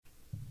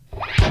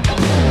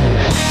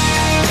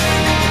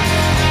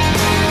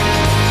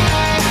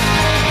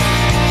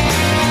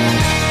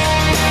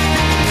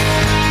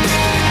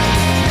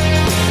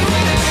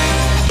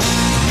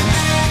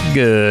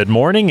Good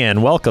morning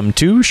and welcome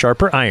to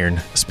Sharper Iron.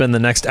 Spend the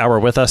next hour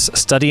with us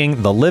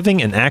studying the living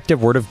and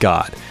active Word of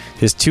God,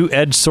 His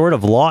two-edged sword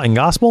of law and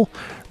gospel,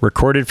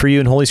 recorded for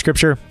you in Holy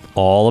Scripture,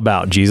 all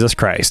about Jesus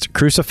Christ,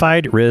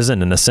 crucified,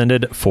 risen, and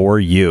ascended for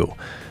you.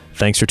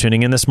 Thanks for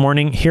tuning in this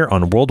morning here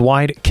on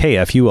Worldwide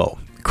KFUO.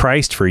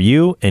 Christ for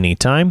you,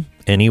 anytime,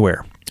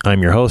 anywhere.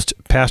 I'm your host,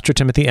 Pastor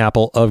Timothy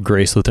Apple of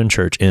Grace Lutheran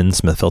Church in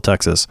Smithville,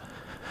 Texas.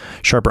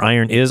 Sharper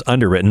Iron is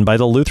underwritten by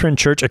the Lutheran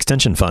Church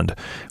Extension Fund,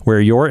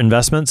 where your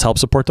investments help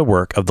support the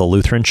work of the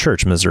Lutheran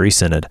Church Missouri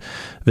Synod.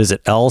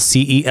 Visit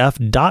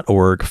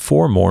lcef.org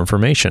for more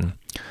information.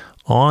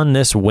 On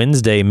this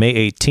Wednesday,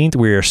 May 18th,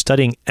 we are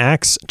studying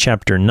Acts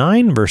chapter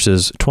 9,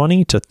 verses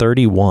 20 to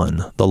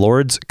 31. The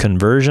Lord's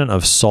conversion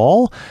of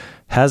Saul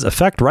has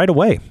effect right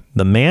away.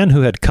 The man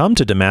who had come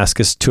to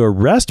Damascus to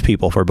arrest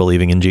people for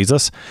believing in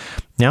Jesus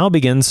now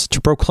begins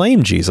to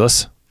proclaim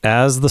Jesus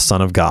as the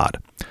Son of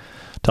God.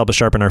 To help us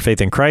sharpen our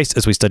faith in Christ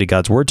as we study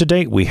God's Word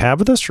today, we have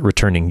with us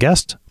returning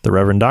guest, the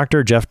Reverend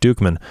Dr. Jeff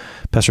Dukeman.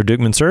 Pastor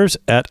Dukeman serves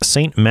at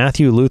St.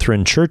 Matthew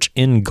Lutheran Church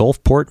in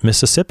Gulfport,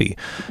 Mississippi.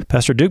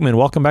 Pastor Dukeman,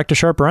 welcome back to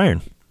Sharper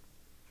Iron.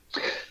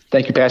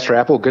 Thank you, Pastor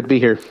Apple. Good to be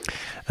here.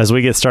 As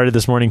we get started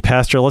this morning,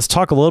 Pastor, let's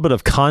talk a little bit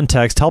of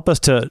context. Help us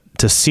to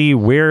see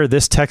where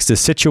this text is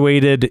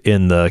situated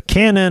in the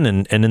canon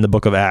and in the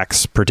book of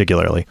Acts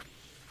particularly.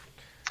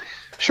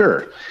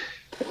 Sure.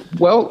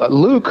 Well,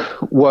 Luke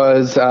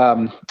was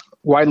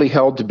widely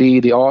held to be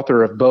the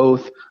author of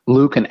both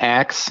Luke and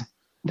Acts.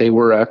 They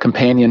were a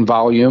companion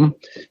volume,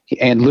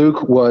 and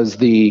Luke was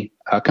the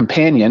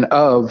companion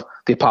of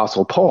the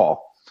Apostle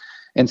Paul.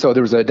 And so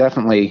there was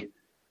definitely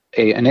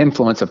an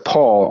influence of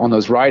Paul on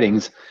those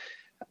writings.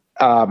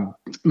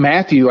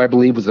 Matthew, I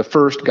believe, was the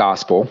first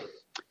gospel.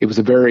 It was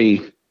a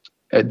very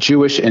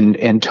Jewish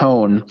in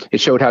tone.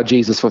 It showed how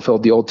Jesus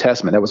fulfilled the Old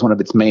Testament. That was one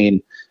of its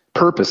main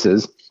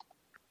purposes.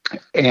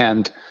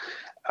 And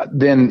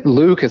then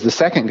Luke, as the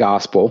second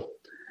gospel,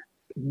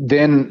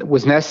 then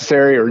was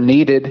necessary or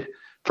needed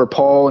for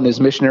Paul and his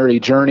missionary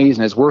journeys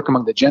and his work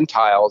among the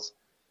Gentiles.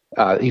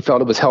 He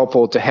felt it was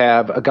helpful to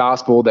have a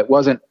gospel that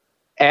wasn't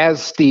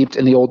as steeped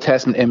in the Old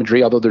Testament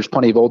imagery, although there's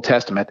plenty of Old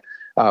Testament,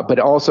 but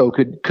also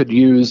could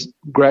use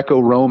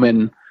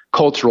Greco-Roman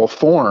cultural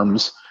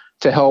forms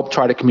to help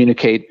try to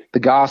communicate the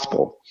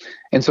gospel.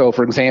 And so,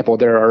 for example,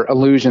 there are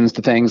allusions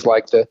to things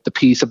like the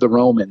peace of the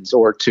Romans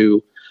or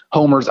to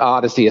Homer's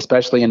Odyssey,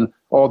 especially in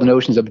all the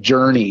notions of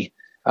journey,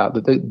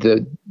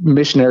 the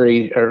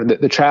missionary or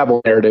the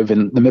travel narrative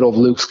in the middle of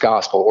Luke's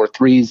gospel, or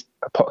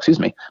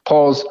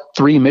Paul's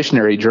three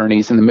missionary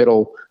journeys in the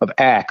middle of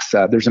Acts.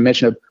 There's a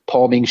mention of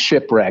Paul being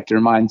shipwrecked. It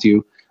reminds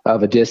you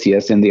of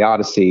Odysseus in the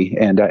Odyssey,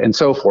 and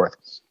so forth.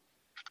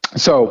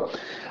 So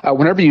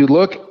whenever you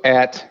look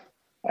at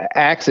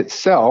Acts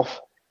itself,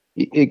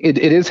 it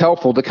is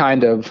helpful to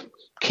kind of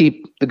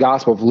keep the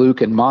Gospel of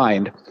Luke in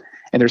mind.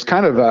 And there's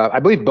kind of I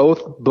believe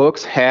both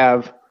books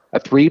have a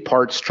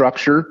three-part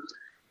structure,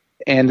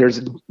 and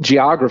there's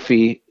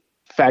geography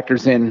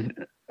factors in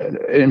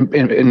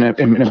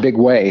a big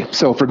way.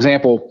 So, for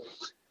example,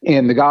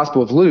 in the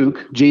Gospel of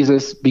Luke,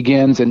 Jesus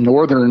begins in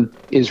northern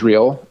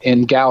Israel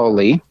in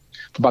Galilee,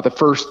 about the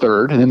first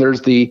third, and then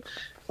there's the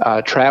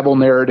travel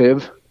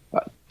narrative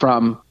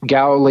from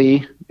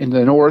Galilee in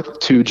the north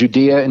to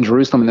Judea and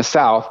Jerusalem in the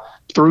south,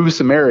 through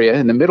Samaria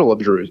in the middle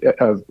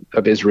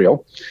of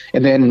Israel,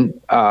 and then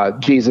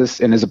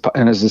Jesus and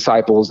his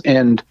disciples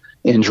end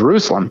in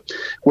Jerusalem.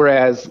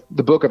 Whereas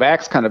the book of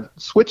Acts kind of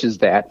switches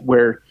that,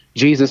 where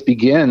Jesus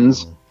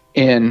begins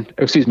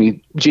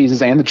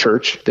Jesus and the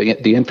church,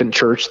 the infant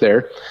church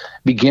there,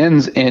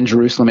 begins in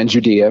Jerusalem and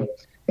Judea,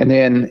 and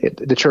then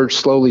the church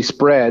slowly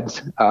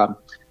spreads.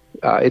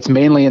 It's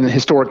mainly in the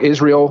historic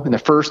Israel in the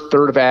first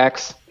third of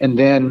Acts, and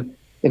then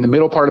in the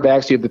middle part of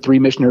Acts, you have the three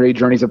missionary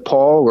journeys of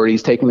Paul, where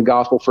he's taking the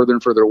gospel further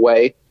and further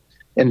away.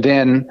 And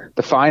then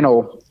the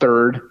final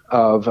third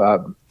of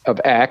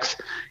Acts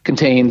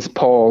contains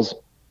Paul's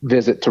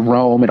visit to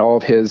Rome and all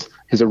of his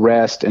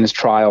arrest and his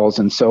trials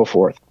and so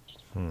forth.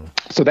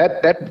 So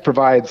that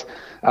provides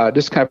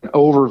just kind of an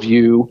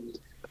overview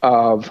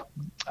of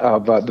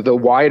the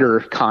wider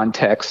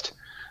context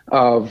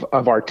of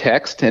our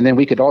text. And then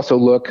we could also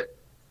look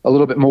a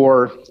little bit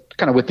more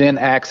kind of within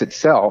Acts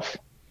itself.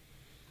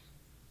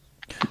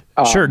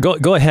 Sure,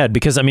 go ahead,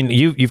 because I mean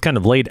you've kind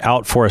of laid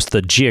out for us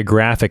the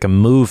geographic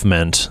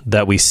movement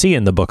that we see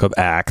in the book of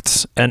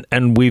Acts,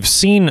 and we've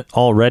seen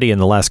already in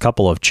the last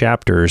couple of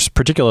chapters,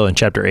 particularly in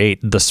chapter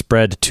 8, the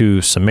spread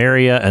to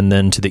Samaria and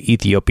then to the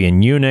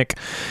Ethiopian eunuch.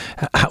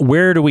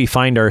 Where do we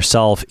find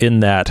ourselves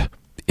in that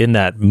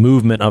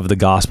movement of the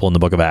gospel in the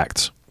book of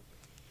Acts?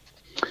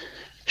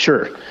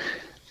 Sure.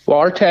 Well,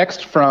 our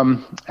text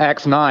from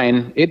Acts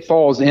 9, it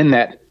falls in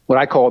that what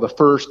I call the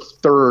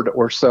first third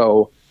or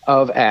so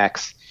of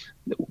Acts,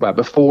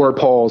 before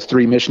Paul's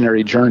three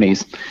missionary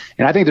journeys.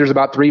 And I think there's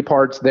about three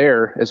parts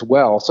there as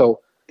well.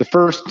 So the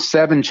first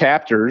 7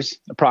 chapters,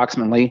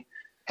 approximately,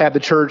 have the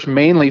church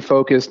mainly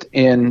focused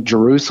in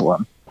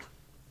Jerusalem.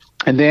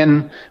 And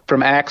then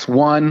from Acts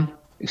 1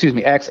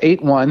 Acts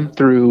 8:1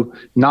 through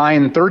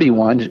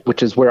 9:31,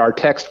 which is where our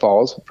text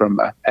falls from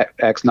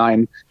Acts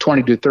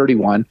 9:20 to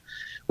 31,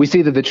 we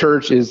see that the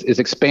church is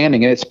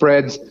expanding, and it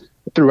spreads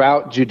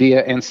throughout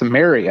Judea and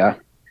Samaria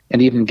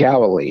and even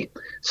Galilee.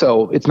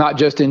 So it's not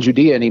just in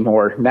Judea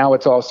anymore. Now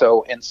it's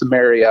also in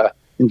Samaria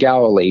and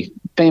Galilee.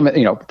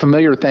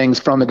 Familiar things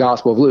from the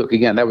Gospel of Luke.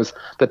 Again, that was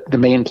the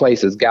main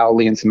places,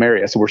 Galilee and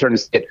Samaria. So we're starting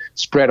to see it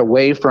spread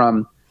away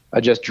from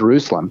just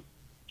Jerusalem.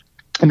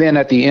 And then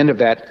at the end of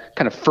that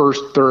kind of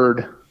first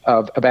third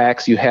of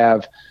Acts, you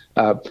have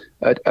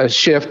a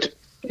shift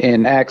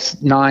in Acts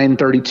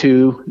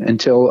 9:32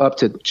 until up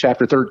to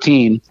chapter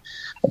 13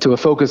 to a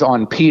focus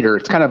on Peter.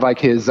 It's kind of like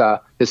his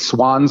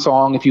swan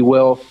song, if you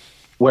will,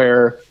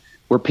 where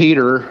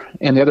Peter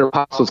and the other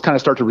apostles kind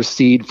of start to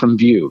recede from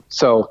view.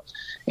 So,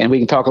 and we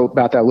can talk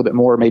about that a little bit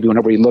more maybe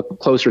whenever we look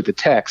closer at the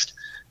text.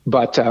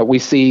 But we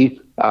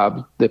see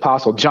the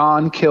apostle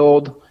John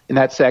killed in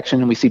that section,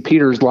 and we see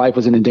Peter's life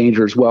was in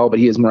danger as well, but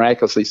he is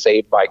miraculously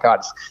saved by God.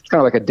 It's kind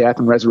of like a death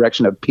and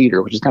resurrection of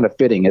Peter, which is kind of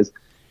fitting as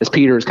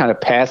Peter is kind of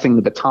passing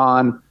the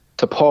baton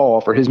to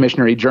Paul for his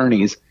missionary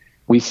journeys.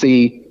 We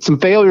see some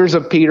failures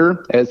of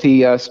Peter as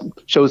he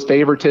shows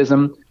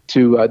favoritism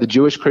to the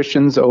Jewish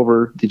Christians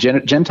over the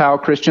Gentile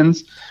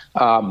Christians.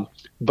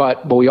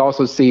 But we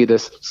also see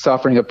this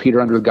suffering of Peter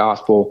under the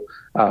gospel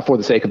for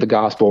the sake of the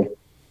gospel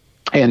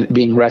and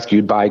being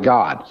rescued by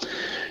God.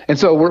 And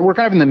so we're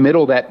kind of in the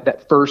middle of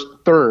that first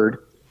third,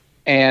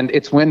 and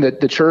it's when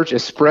the church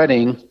is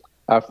spreading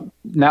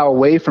now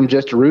away from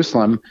just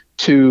Jerusalem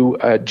to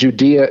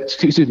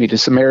to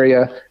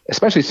Samaria,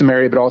 especially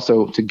Samaria, but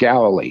also to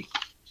Galilee.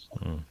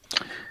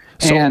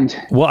 So,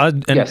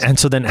 yes. And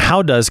so then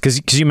how does,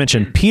 because you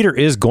mentioned Peter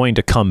is going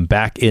to come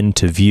back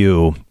into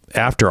view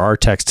after our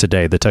text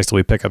today, the text that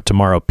we pick up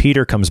tomorrow.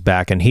 Peter comes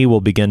back and he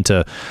will begin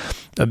to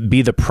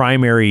be the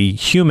primary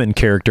human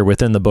character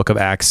within the book of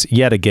Acts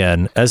yet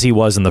again, as he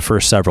was in the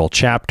first several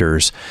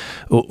chapters.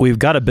 We've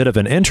got a bit of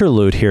an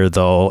interlude here,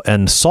 though,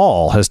 and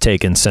Saul has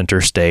taken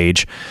center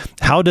stage.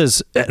 And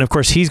of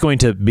course, he's going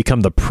to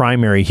become the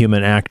primary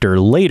human actor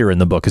later in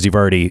the book, as you've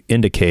already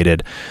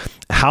indicated.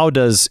 How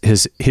does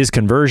his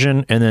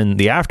conversion and then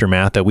the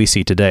aftermath that we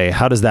see today,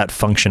 how does that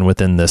function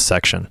within this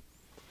section?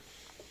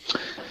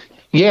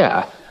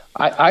 Yeah,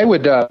 I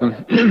would,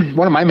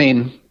 one of my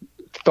main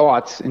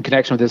thoughts in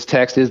connection with this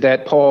text is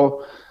that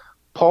Paul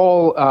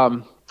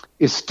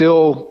is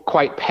still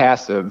quite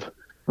passive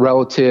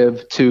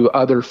relative to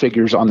other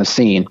figures on the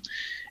scene.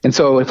 And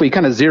so if we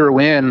kind of zero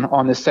in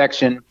on this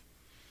section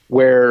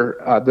where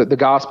the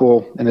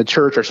gospel and the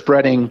church are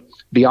spreading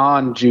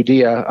beyond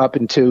Judea up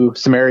into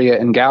Samaria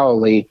and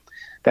Galilee,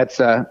 that's,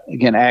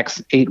 again,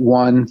 Acts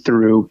 8:1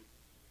 through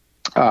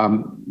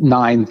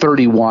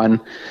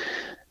 9:31.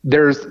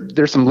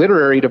 There's some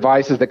literary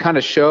devices that kind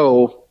of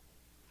show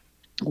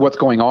what's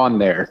going on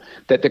there,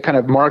 that kind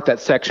of mark that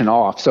section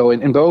off. So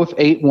in both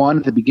 8:1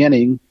 at the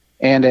beginning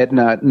and at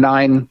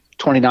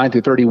 9:29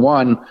 through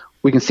 31,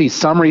 we can see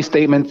summary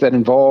statements that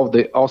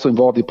also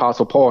involve the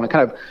Apostle Paul, and it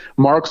kind of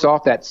marks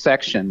off that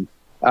section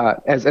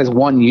as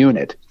one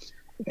unit.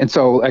 And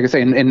so, like I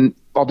say, and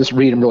I'll just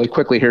read them really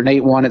quickly here. In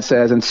 8:1 it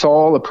says, "And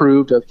Saul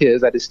approved of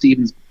that is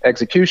Stephen's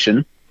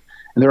execution.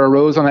 And there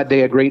arose on that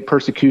day a great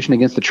persecution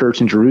against the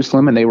church in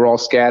Jerusalem, and they were all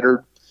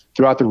scattered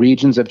throughout the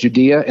regions of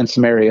Judea and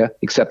Samaria,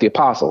 except the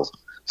apostles."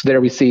 So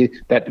there we see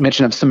that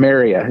mention of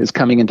Samaria is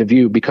coming into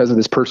view because of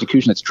this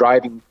persecution that's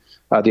driving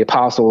the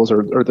apostles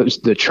or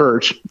the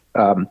church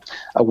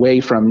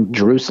away from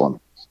Jerusalem.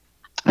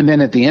 And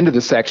then at the end of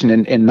the section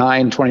in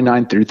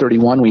 9:29 through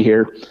 31, we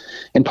hear,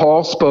 "And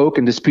Paul spoke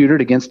and disputed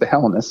against the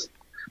Hellenists,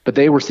 but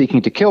they were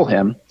seeking to kill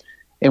him.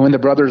 And when the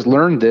brothers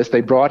learned this, they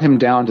brought him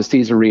down to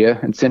Caesarea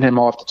and sent him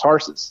off to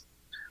Tarsus.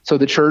 So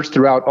the church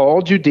throughout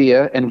all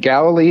Judea and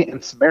Galilee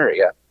and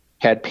Samaria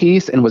had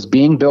peace and was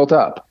being built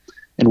up,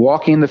 and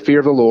walking in the fear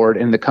of the Lord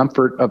and the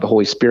comfort of the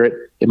Holy Spirit,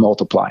 it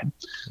multiplied."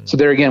 So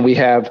there again, we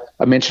have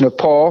a mention of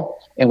Paul,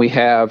 and we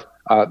have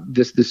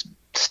this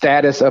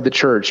status of the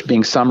church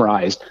being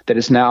summarized, that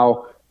is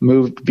now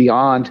moved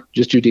beyond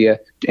just Judea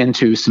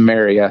into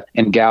Samaria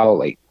and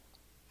Galilee.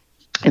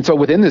 And so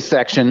within this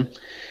section,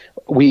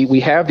 we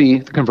have the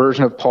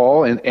conversion of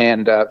Paul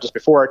and just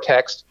before our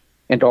text,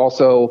 and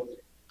also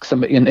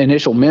some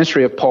initial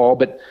ministry of Paul.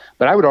 But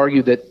I would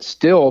argue that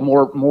still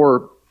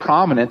more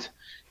prominent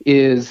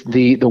is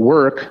the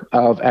work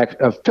of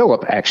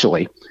Philip,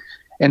 actually.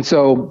 And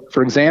so,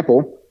 for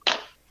example,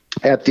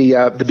 at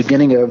the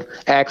beginning of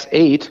Acts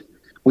 8,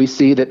 we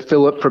see that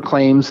Philip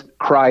proclaims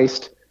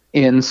Christ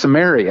in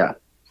Samaria.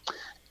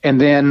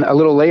 And then a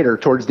little later,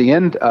 towards the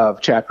end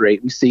of chapter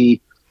 8, we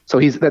see,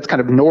 that's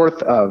kind of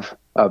north of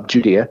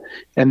Judea.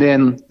 And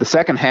then the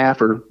second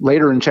half, or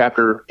later in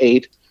chapter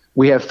 8,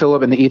 we have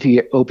Philip and the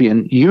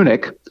Ethiopian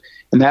eunuch,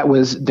 and that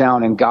was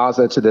down in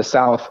Gaza to the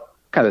south,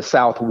 kind of the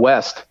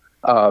southwest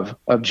of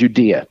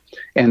Judea.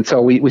 And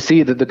so we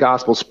see that the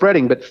gospel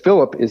spreading, but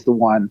Philip is the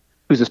one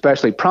who's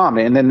especially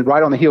prominent. And then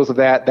right on the heels of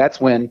that,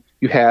 that's when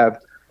you have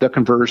the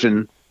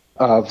conversion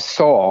of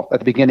Saul at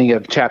the beginning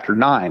of chapter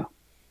 9.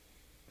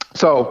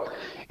 So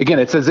again,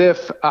 it's as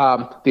if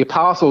the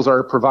apostles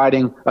are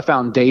providing a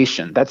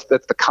foundation. That's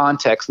the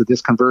context that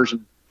this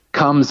conversion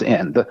comes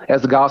in.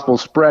 As the gospel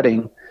is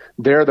spreading,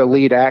 they're the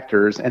lead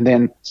actors, and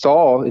then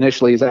Saul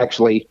initially is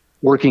actually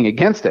working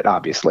against it,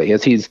 obviously,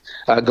 as he's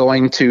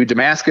going to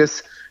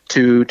Damascus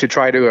to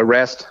try to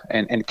arrest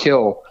and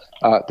kill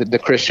the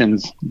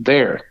Christians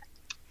there.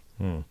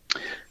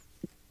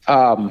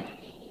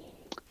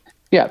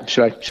 Yeah,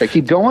 should I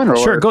keep going? Or?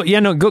 Sure, go.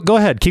 Yeah, no, go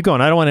ahead. Keep going.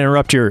 I don't want to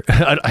interrupt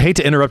I hate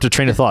to interrupt a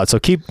train of thought, so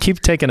keep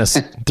taking us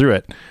through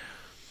it.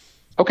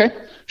 Okay,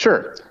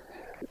 sure.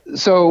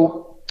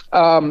 So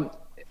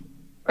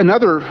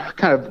another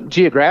kind of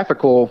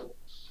geographical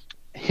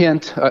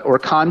hint or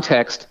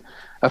context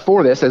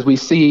for this, as we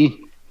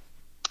see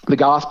the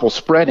gospel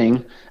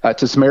spreading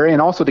to Samaria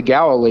and also to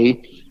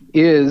Galilee,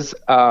 is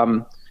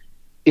kind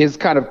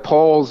of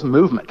Paul's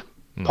movement.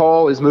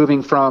 Paul is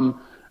moving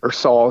from, or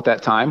Saul at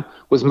that time,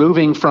 was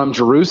moving from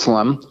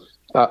Jerusalem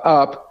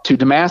up to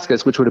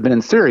Damascus, which would have been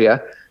in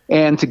Syria.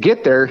 And to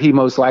get there, he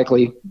most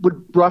likely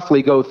would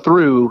roughly go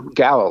through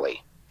Galilee.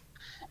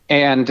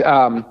 And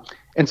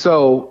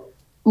so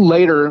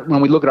later,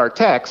 when we look at our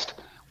text,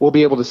 we'll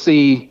be able to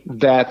see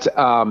that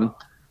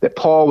that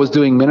Paul was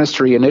doing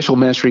initial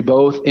ministry,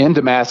 both in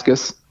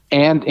Damascus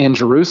and in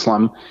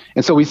Jerusalem.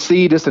 And so we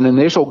see just an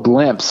initial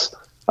glimpse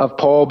of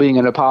Paul being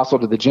an apostle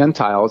to the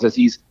Gentiles as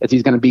he's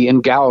going to be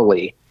in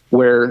Galilee,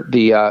 where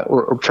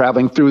or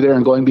traveling through there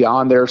and going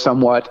beyond there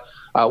somewhat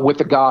with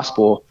the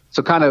gospel.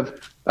 So kind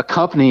of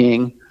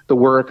accompanying the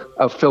work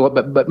of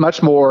Philip, but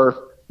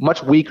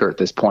much weaker at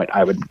this point,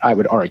 I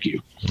would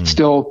argue.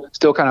 Still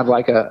kind of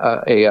like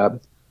a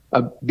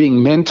being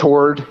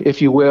mentored,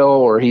 if you will,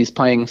 or he's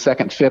playing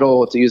second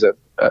fiddle, to use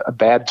a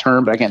bad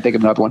term, but I can't think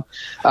of another one.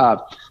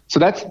 So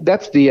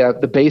that's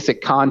the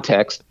basic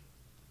context.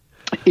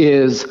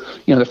 Is,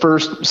 the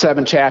first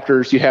 7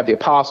 chapters, you have the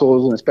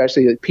apostles, and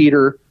especially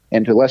Peter,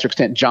 and to a lesser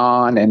extent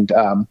John, and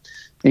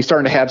he's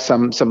starting to have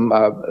some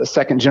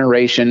second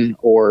generation,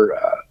 or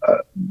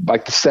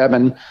like the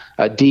 7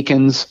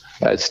 deacons,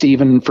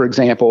 Stephen, for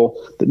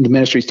example. The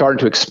ministry starting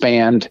to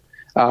expand,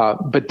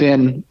 but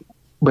then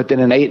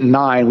in 8 and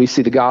 9 we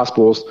see the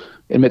Gospels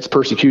amidst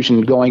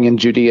persecution going in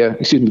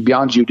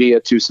beyond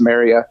Judea to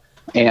Samaria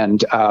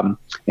and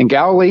in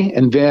Galilee,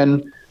 and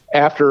then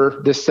after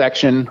this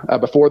section,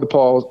 before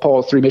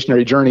Paul's 3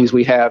 missionary journeys,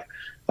 we have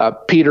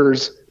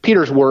Peter's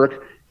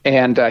work.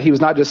 And he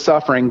was not just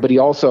suffering, but he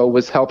also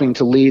was helping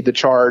to lead the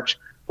charge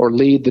or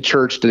lead the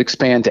church to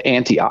expand to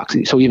Antioch,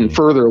 so even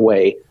further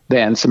away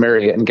than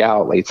Samaria and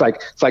Galilee. It's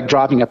like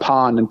dropping a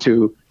pond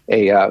into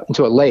a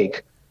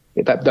lake.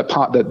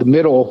 The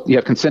middle, you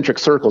have concentric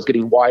circles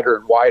getting wider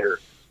and wider,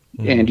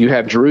 and you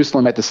have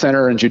Jerusalem at the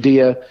center and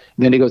Judea, and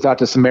then he goes out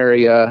to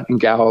Samaria and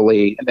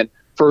Galilee, and then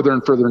further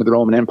and further into the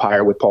Roman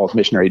Empire with Paul's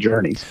missionary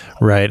journeys.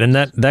 Right, and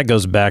that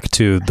goes back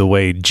to the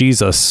way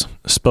Jesus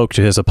spoke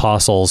to his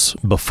apostles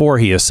before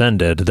he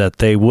ascended, that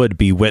they would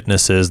be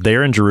witnesses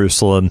there in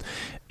Jerusalem,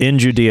 in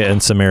Judea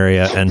and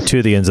Samaria, and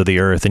to the ends of the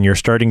earth. And you're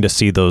starting to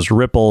see those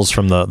ripples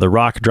from the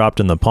rock dropped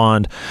in the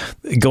pond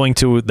going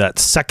to that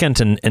second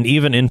and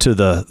even into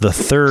the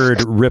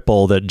third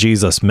ripple that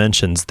Jesus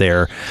mentions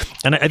there.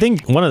 And I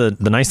think one of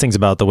the nice things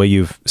about the way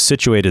you've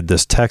situated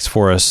this text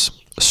for us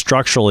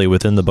structurally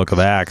within the book of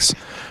Acts,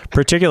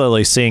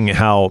 particularly seeing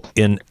how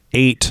in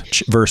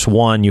 8 verse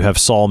 1 you have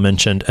Saul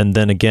mentioned, and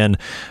then again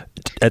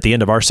at the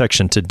end of our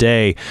section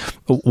today,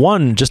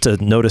 one, just to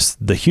notice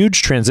the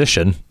huge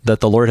transition that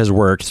the Lord has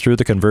worked through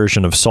the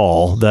conversion of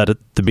Saul, that at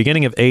the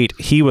beginning of 8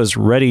 he was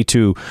ready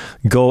to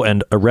go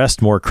and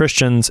arrest more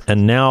Christians,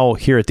 and now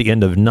here at the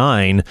end of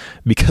 9,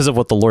 because of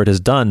what the Lord has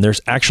done,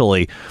 there's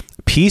actually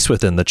peace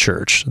within the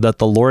church, that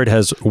the Lord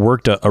has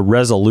worked a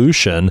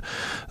resolution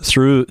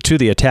to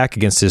the attack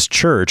against his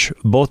church,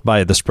 both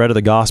by the spread of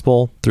the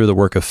gospel through the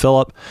work of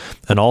Philip,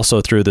 and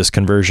also through this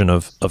conversion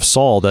of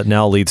Saul that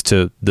now leads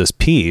to this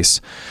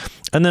peace.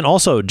 And then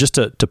also just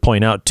to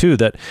point out too,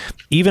 that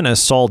even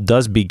as Saul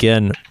does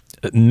begin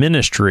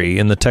ministry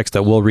in the text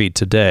that we'll read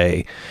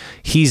today,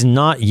 he's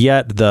not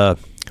yet the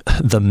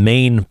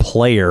main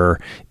player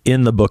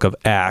in the book of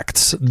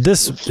Acts.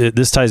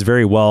 This ties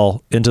very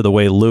well into the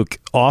way Luke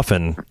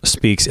often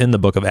speaks in the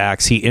book of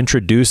Acts. He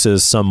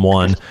introduces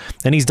someone,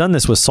 and he's done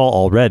this with Saul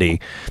already.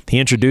 He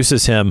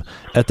introduces him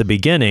at the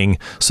beginning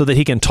so that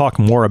he can talk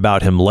more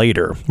about him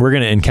later. We're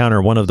going to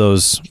encounter one of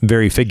those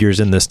very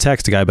figures in this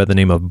text, a guy by the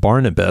name of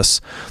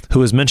Barnabas, who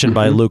was mentioned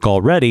by Luke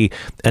already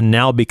and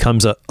now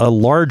becomes a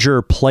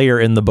larger player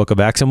in the book of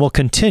Acts and will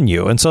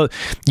continue. And so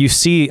you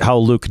see how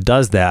Luke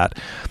does that.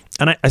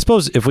 And I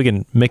suppose if we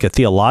can make a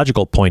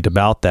theological point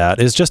about that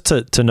is just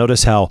to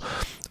notice how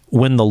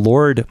when the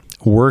Lord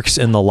works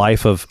in the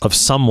life of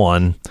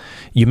someone,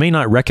 you may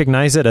not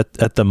recognize it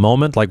at the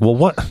moment. Like, well,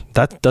 what?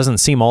 That doesn't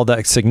seem all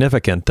that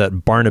significant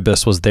that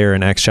Barnabas was there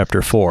in Acts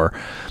chapter 4.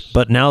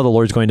 But now the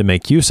Lord's going to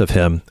make use of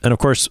him. And of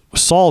course,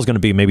 Saul's going to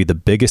be maybe the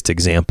biggest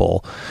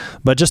example.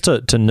 But just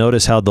to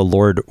notice how the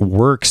Lord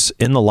works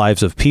in the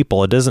lives of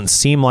people, it doesn't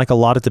seem like a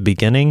lot at the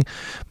beginning,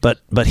 but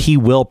he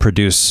will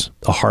produce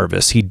a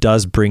harvest. He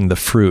does bring the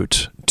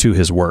fruit to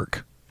his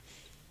work.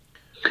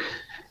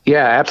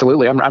 Yeah,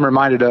 absolutely. I'm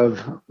reminded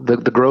of the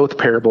growth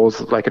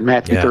parables, like in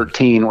Matthew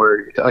 13,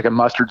 where like a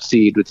mustard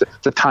seed, it's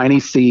a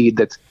tiny seed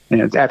that's,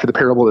 it's after the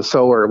parable of the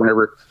sower,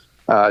 whenever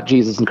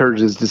Jesus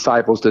encourages his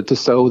disciples to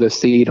sow the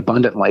seed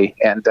abundantly,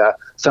 and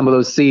some of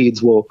those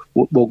seeds will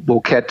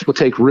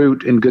take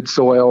root in good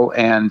soil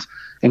and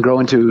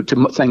grow into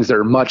things that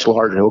are much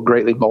larger. It will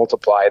greatly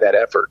multiply that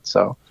effort.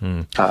 So.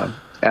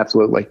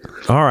 Absolutely.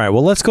 All right.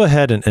 Well, let's go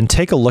ahead and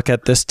take a look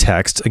at this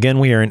text. Again,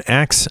 we are in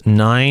Acts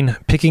 9,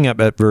 picking up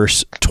at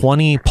verse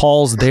 20.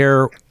 Paul's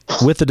there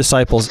with the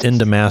disciples in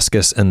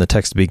Damascus, and the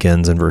text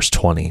begins in verse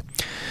 20.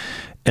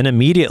 And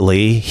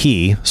immediately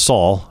he,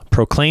 Saul,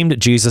 proclaimed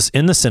Jesus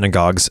in the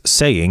synagogues,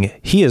 saying,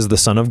 "He is the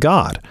Son of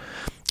God."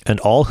 And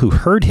all who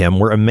heard him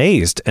were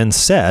amazed and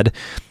said,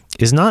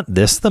 "Is not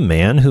this the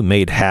man who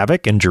made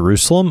havoc in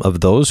Jerusalem of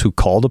those who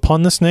called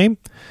upon this name?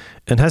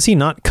 And has he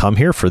not come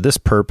here for this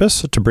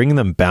purpose, to bring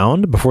them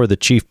bound before the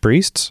chief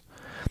priests?"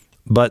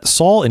 But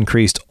Saul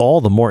increased all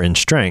the more in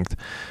strength,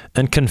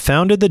 and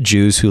confounded the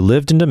Jews who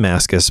lived in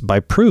Damascus by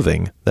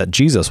proving that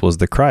Jesus was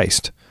the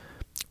Christ.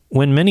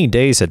 When many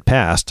days had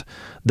passed,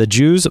 the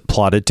Jews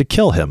plotted to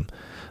kill him,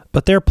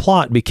 but their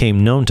plot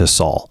became known to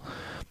Saul.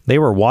 They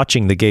were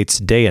watching the gates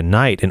day and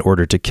night in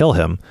order to kill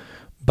him,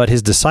 but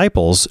his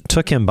disciples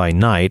took him by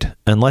night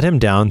and let him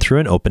down through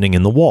an opening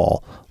in the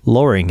wall,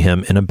 lowering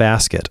him in a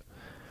basket.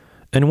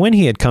 And when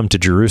he had come to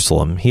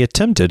Jerusalem, he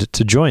attempted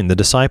to join the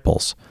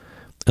disciples.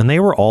 And they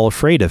were all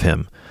afraid of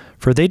him,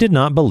 for they did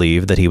not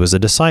believe that he was a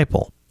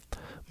disciple.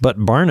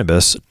 But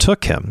Barnabas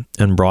took him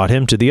and brought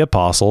him to the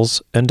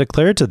apostles, and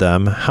declared to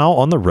them how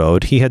on the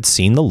road he had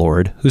seen the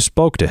Lord, who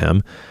spoke to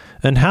him,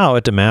 and how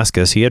at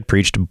Damascus he had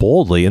preached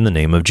boldly in the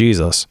name of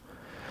Jesus.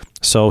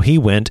 So he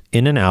went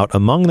in and out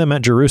among them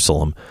at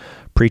Jerusalem,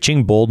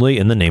 preaching boldly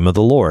in the name of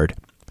the Lord.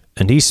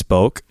 And he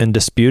spoke and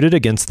disputed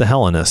against the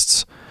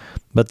Hellenists,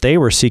 but they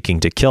were seeking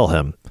to kill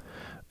him.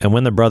 And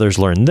when the brothers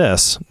learned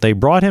this, they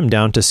brought him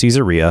down to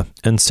Caesarea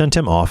and sent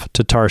him off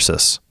to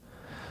Tarsus.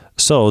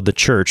 So the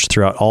church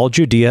throughout all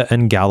Judea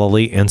and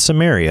Galilee and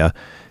Samaria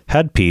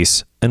had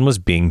peace and was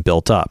being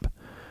built up.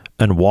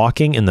 And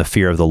walking in the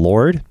fear of the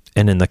Lord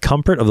and in the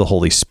comfort of the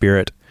Holy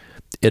Spirit,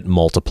 it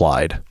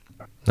multiplied.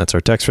 That's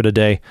our text for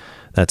today.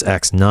 That's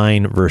Acts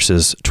 9,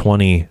 verses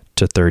 20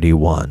 to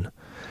 31.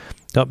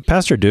 Now,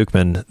 Pastor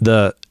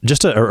Dukeman,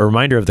 just a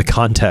reminder of the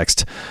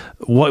context,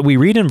 what we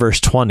read in verse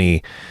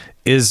 20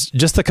 is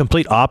just the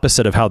complete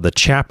opposite of how the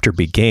chapter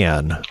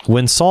began.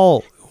 When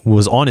Saul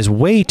was on his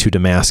way to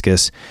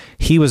Damascus,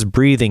 he was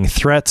breathing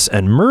threats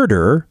and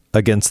murder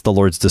against the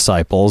Lord's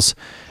disciples.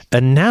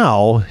 And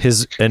now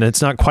and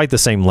it's not quite the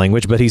same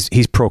language, but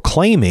he's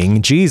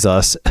proclaiming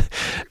Jesus,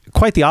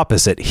 quite the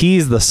opposite.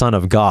 He's the Son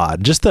of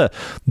God. Just the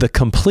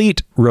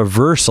complete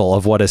reversal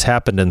of what has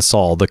happened in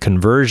Saul, the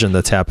conversion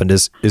that's happened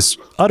is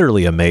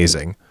utterly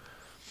amazing.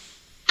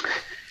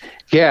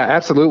 Yeah,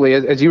 absolutely.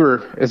 As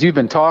you've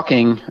been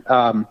talking,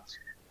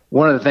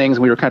 one of the things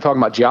we were kind of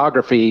talking about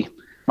geography,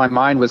 my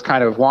mind was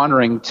kind of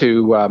wandering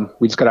to,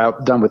 we just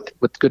got done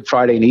with Good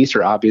Friday and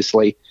Easter,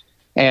 obviously.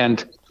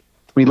 And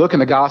when you look in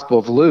the Gospel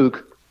of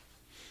Luke,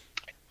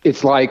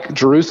 it's like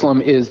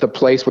Jerusalem is the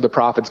place where the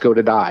prophets go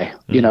to die.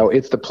 Mm-hmm.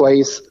 It's the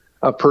place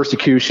of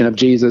persecution of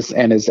Jesus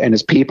and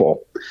his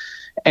people.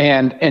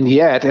 And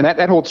yet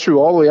that holds true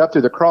all the way up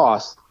through the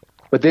cross.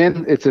 But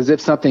then it's as if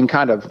something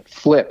kind of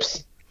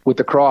flips with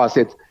the cross.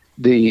 It's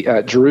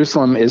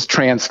Jerusalem is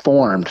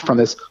transformed from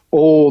this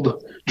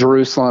old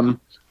Jerusalem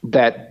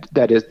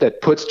that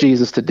puts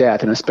Jesus to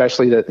death, and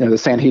especially the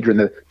Sanhedrin,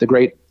 the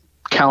great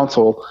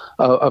council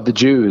of the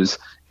Jews,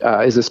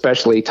 is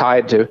especially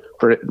tied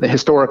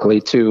historically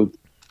to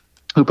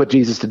who put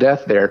Jesus to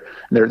death there.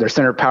 Their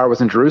center of power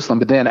was in Jerusalem.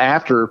 But then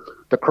after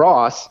the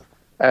cross,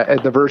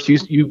 the verse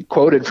you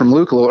quoted from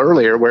Luke a little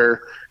earlier,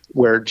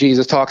 where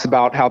Jesus talks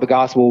about how the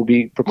gospel will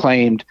be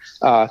proclaimed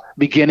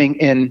beginning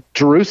in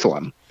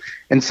Jerusalem.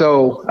 And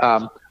so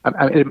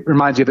it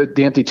reminds you of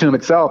the empty tomb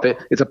itself.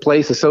 It's a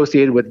place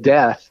associated with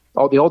death,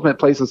 the ultimate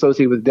place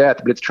associated with death,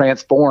 but it's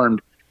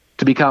transformed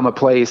to become a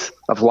place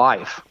of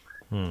life.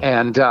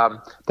 And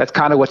that's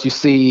kind of what you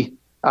see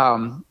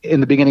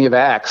in the beginning of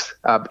Acts.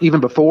 Even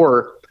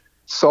before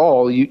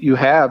Saul, you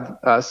have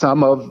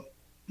some of,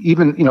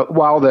 even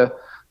while the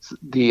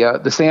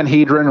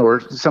Sanhedrin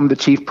or some of the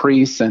chief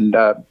priests and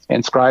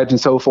scribes and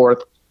so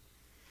forth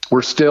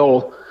were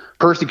still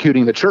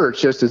persecuting the church,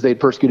 just as they'd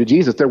persecuted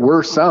Jesus, there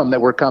were some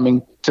that were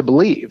coming to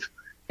believe.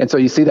 And so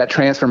you see that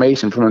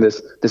transformation from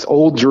this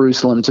old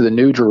Jerusalem to the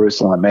new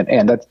Jerusalem,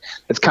 and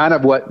that's kind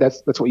of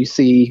that's what you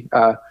see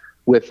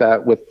with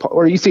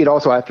or you see it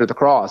also after the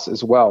cross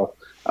as well,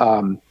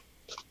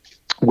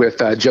 with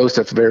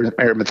Joseph of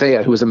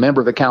Arimathea, who was a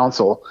member of the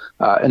council,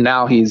 and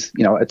now he's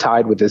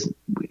tied with this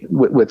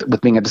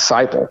with being a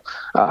disciple,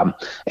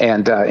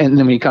 and then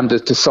when you come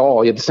to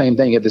Saul, you have the same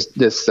thing. You have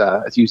this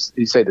as you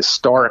say, the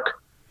stark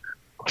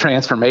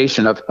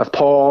transformation of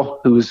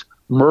Paul, who's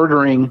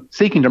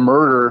seeking to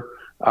murder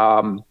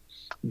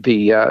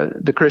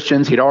the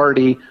Christians. He'd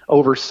already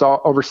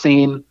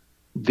overseen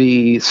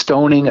the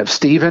stoning of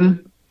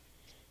Stephen,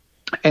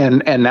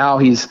 and now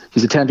he's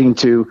attempting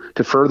to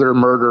further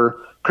murder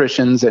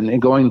Christians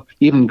and going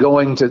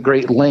to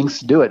great lengths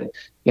to do it.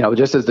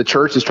 Just as the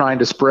church is trying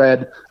to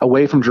spread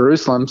away from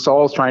Jerusalem,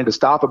 Saul's trying to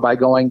stop it by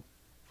going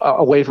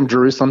away from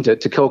Jerusalem to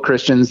kill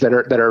Christians that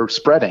are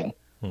spreading.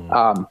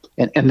 From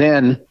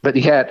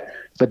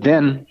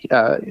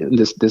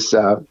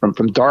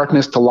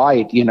darkness to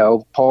light,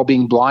 Paul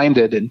being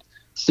blinded and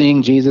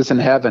seeing Jesus in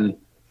heaven,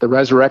 the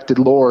resurrected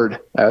Lord,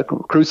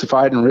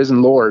 crucified and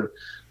risen Lord.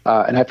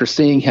 And after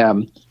seeing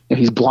him,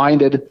 he's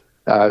blinded,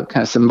 kind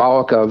of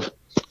symbolic of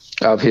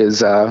his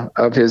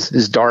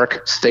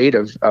dark state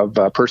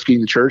of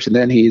persecuting the church. And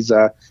then he's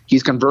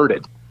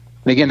converted.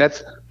 And again,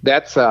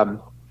 that's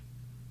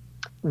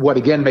what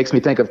again makes me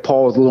think of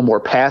Paul as a little more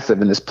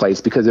passive in this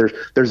place, because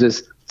there's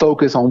this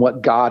focus on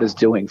what God is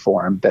doing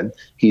for him. That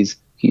he's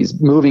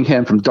moving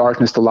him from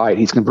darkness to light.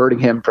 He's converting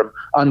him from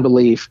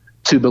unbelief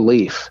to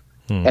belief.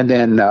 And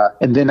then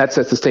that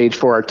sets the stage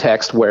for our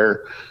text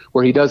where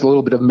he does a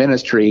little bit of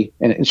ministry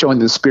and showing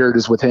the Spirit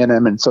is within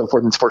him and so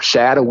forth. And it's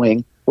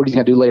foreshadowing what he's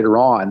going to do later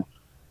on.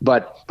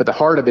 But the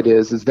heart of it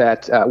is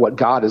that what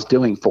God is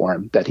doing for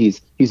him, that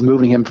he's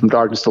moving him from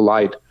darkness to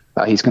light.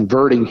 He's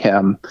converting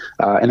him,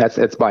 and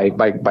that's by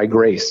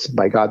grace,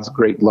 by God's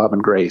great love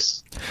and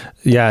grace.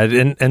 Yeah,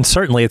 and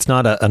certainly it's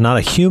not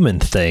a human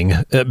thing,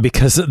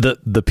 because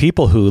the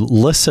people who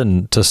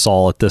listen to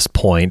Saul at this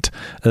point,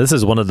 this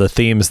is one of the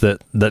themes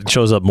that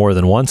shows up more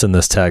than once in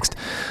this text.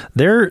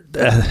 They're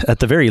at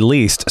the very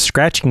least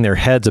scratching their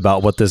heads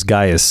about what this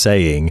guy is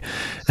saying.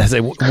 And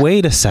say,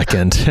 wait a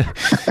second,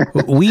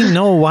 we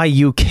know why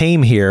you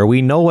came here,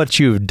 we know what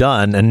you've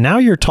done, and now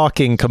you're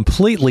talking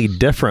completely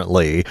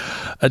differently.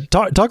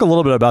 Talk a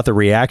little bit about the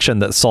reaction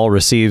that Saul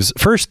receives,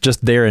 first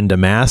just there in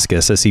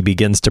Damascus as he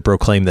begins to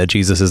proclaim that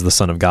Jesus is the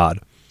Son of God.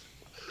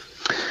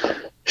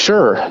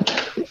 Sure.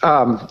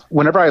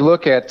 Whenever I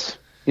look at,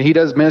 he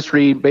does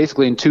ministry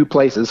basically in two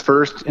places.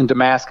 First in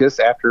Damascus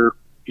after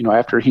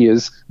he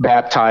is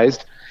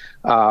baptized,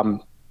 and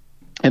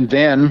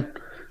then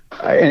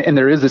and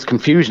there is this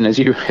confusion as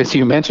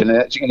you mentioned.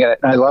 And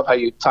I love how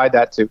you tied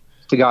that to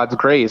God's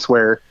grace,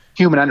 where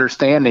human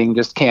understanding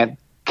just can't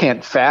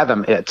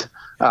fathom it.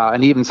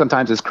 And even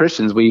sometimes as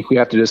Christians, we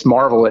have to just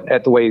marvel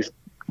at the ways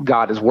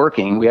God is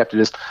working. We have to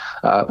just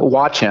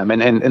watch him,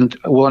 and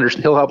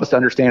he'll help us to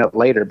understand it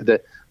later.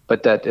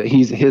 But that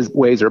his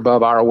ways are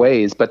above our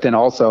ways. But then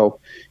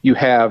also you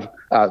have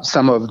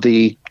some of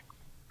the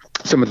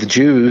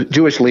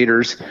Jewish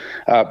leaders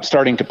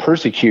starting to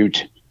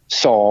persecute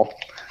Saul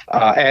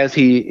as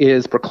he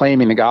is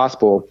proclaiming the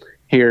gospel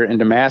here in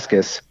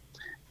Damascus.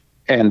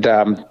 And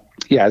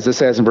as it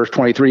says in verse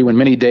 23, when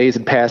many days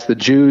had passed, the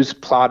Jews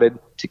plotted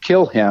to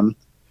kill him,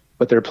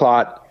 but their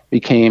plot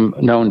became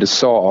known to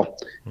Saul.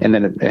 And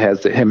then it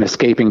has him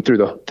escaping through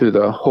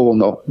the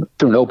hole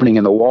through an opening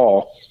in the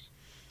wall.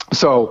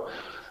 So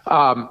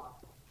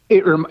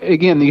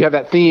again, you have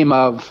that theme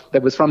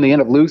that was from the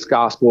end of Luke's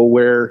gospel,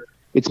 where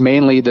it's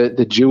mainly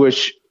the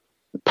Jewish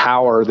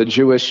power, the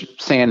Jewish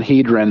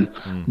Sanhedrin.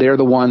 They're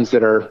the ones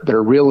that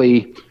are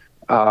really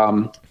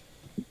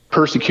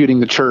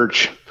persecuting the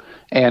church.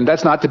 And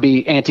that's not to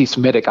be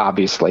anti-Semitic,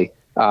 obviously.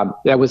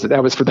 That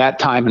was for that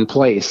time and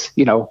place.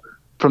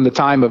 From the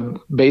time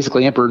of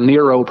basically Emperor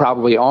Nero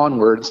probably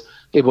onwards,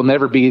 it will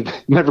never be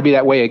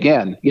that way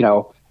again.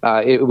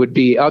 It would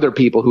be other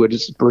people who would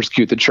just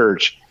persecute the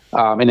church,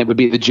 and it would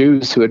be the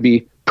Jews who would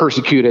be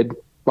persecuted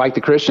like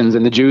the Christians,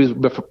 and the Jews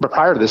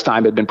prior to this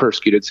time had been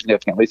persecuted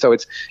significantly. So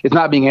it's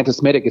not being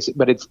anti-Semitic,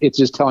 but it's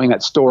just telling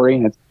that story,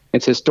 and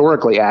it's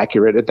historically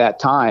accurate at that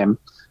time.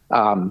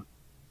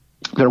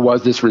 There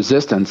was this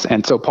resistance.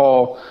 And so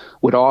Paul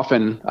would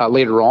often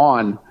later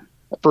on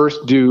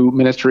first do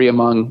ministry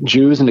among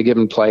Jews in a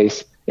given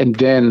place. And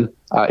then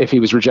if he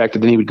was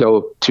rejected, then he would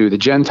go to the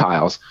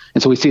Gentiles.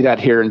 And so we see that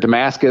here in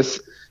Damascus.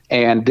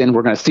 And then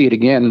we're going to see it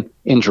again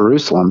in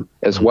Jerusalem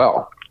as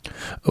well.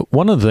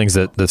 One of the things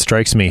that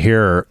strikes me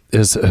here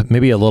is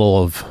maybe a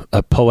little of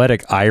a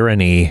poetic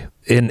irony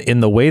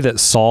in the way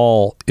that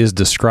Saul is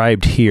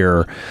described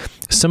here,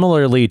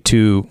 similarly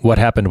to what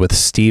happened with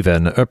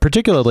Stephen,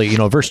 particularly,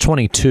 verse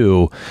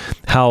 22,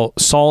 how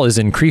Saul is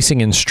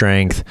increasing in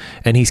strength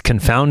and he's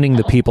confounding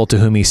the people to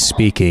whom he's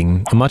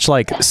speaking. Much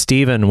like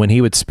Stephen, when he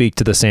would speak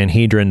to the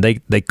Sanhedrin,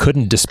 they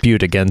couldn't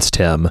dispute against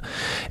him.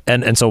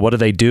 And so what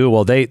do?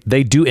 Well, they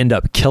do end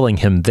up killing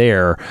him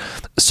there.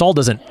 Saul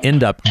doesn't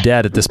end up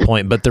dead at this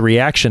point, but the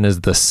reaction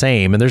is the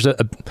same. And there's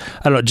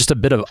just a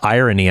bit of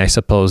irony, I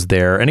suppose,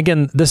 there. And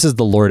again, this is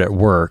the Lord at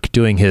work,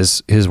 doing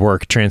his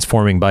work,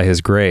 transforming by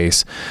his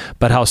grace.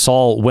 But how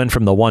Saul went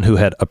from the one who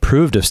had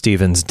approved of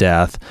Stephen's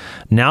death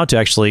now to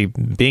actually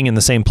being in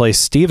the same place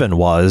Stephen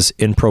was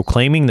in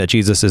proclaiming that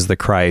Jesus is the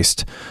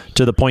Christ,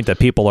 to the point that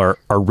people are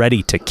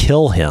ready to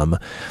kill him.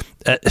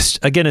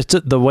 Again, it's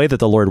the way that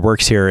the Lord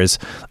works here is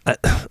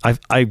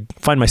I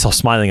find myself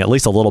smiling at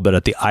least a little bit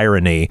at the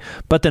irony,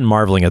 but then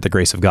marveling at the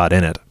grace of God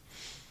in it.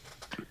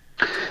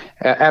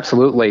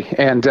 Absolutely.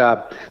 And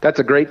that's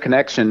a great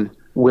connection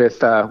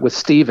with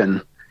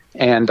Stephen.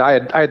 And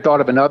I had thought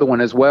of another one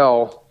as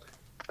well.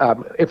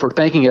 if we're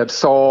thinking of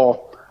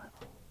Saul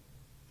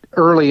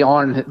early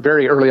on,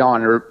 very early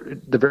on, or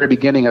the very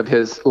beginning of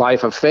his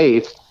life of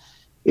faith,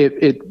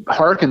 it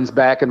harkens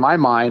back in my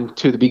mind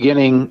to the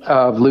beginning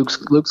of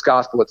Luke's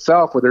gospel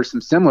itself, where there's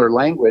some similar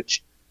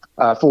language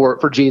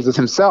for Jesus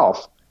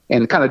himself,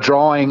 and kind of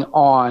drawing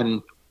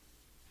on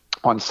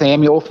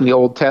Samuel from the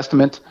Old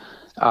Testament.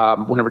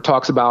 Whenever it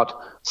talks about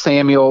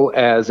Samuel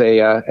as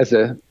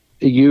a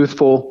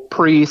youthful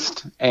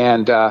priest,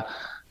 and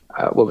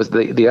what was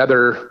the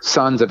other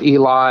sons of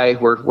Eli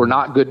were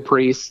not good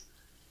priests,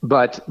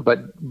 but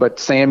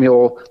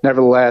Samuel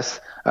nevertheless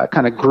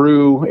kind of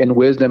grew in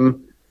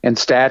wisdom and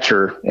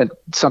stature, and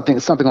something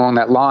along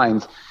that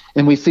lines.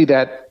 And we see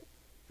that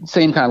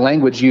same kind of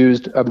language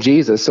used of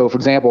Jesus. So, for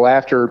example,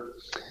 after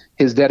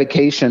the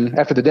dedication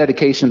of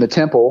the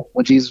temple,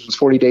 when Jesus was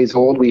 40 days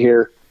old, we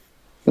hear,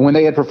 "And when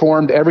they had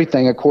performed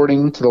everything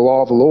according to the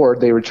law of the Lord,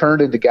 they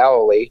returned into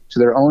Galilee to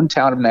their own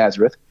town of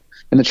Nazareth.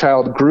 And the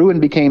child grew and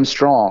became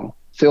strong,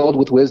 filled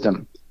with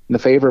wisdom, and the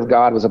favor of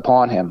God was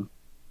upon him."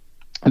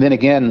 And then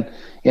again,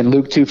 in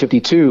Luke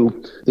 2:52,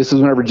 this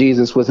is whenever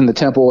Jesus was in the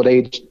temple at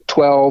age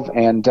 12,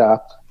 and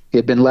he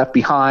had been left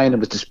behind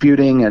and was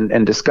disputing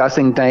and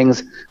discussing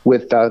things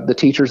with the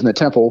teachers in the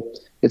temple.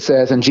 It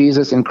says, "And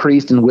Jesus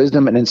increased in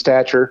wisdom and in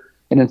stature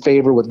and in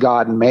favor with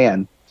God and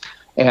man."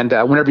 And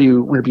whenever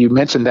you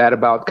mention that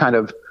about kind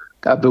of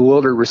a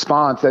bewildered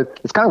response,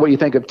 it's kind of what you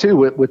think of too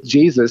with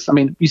Jesus. I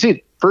mean, you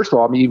see, first of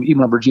all, you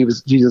remember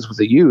Jesus was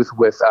a youth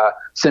with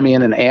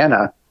Simeon and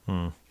Anna.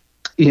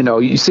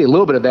 You see a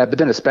little bit of that, but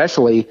then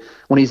especially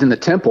when he's in the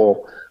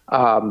temple,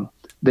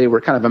 they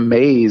were kind of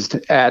amazed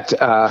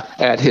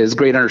at his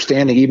great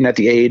understanding, even at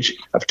the age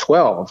of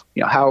 12.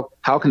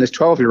 How can this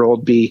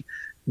 12-year-old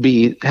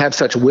have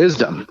such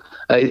wisdom?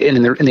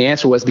 And the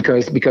answer was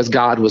because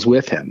God was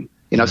with him.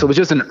 So it was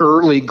just an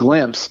early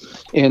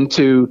glimpse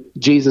into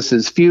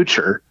Jesus's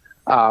future.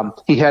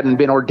 He hadn't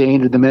been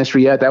ordained to the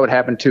ministry yet. That would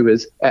happen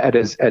at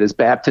his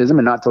baptism,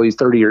 and not until he's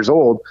 30 years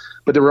old.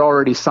 But there were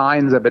already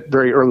signs of it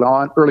very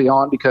early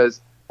on,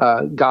 because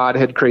God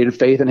had created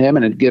faith in him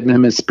and had given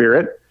him His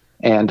Spirit,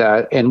 and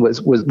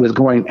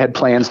had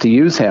plans to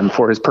use him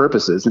for His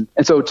purposes.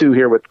 And so too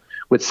here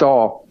with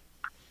Saul.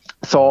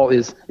 Saul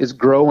is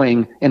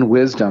growing in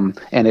wisdom,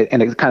 and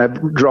it kind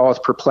of draws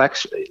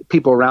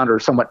people around are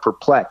somewhat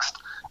perplexed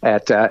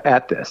at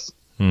this.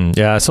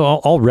 Yeah, so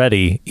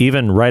already,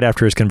 even right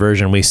after his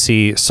conversion, we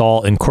see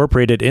Saul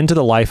incorporated into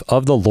the life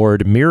of the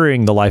Lord,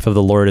 mirroring the life of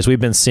the Lord, as we've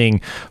been seeing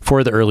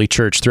for the early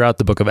church throughout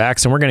the book of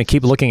Acts. And we're going to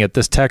keep looking at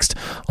this text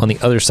on the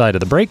other side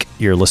of the break.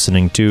 You're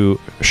listening to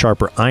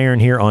Sharper Iron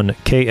here on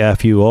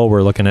KFUO.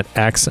 We're looking at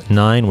Acts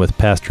 9 with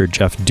Pastor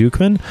Jeff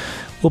Dukeman.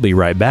 We'll be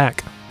right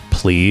back.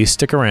 Please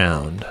stick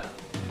around.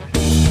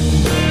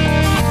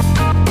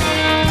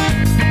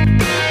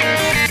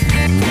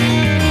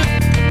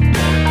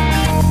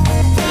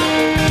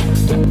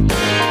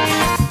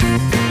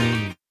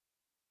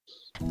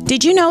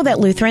 Did you know that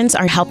Lutherans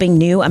are helping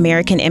new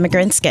American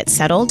immigrants get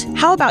settled?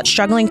 How about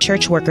struggling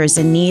church workers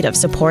in need of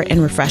support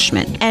and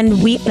refreshment?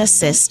 And we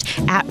assist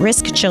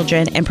at-risk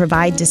children and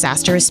provide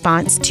disaster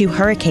response to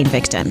hurricane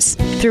victims.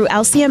 Through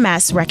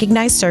LCMS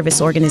recognized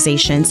service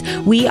organizations,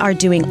 we are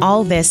doing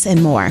all this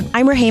and more.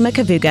 I'm Rahema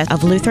Kavuga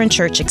of Lutheran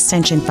Church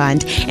Extension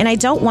Fund, and I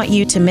don't want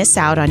you to miss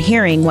out on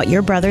hearing what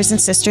your brothers and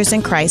sisters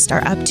in Christ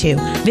are up to.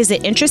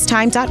 Visit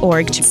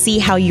interesttime.org to see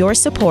how your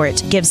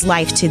support gives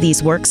life to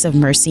these works of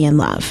mercy and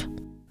love.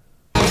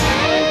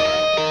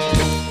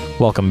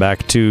 Welcome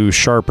back to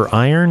Sharper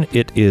Iron.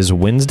 It is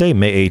Wednesday,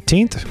 May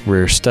 18th.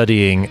 We're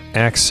studying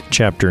Acts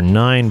chapter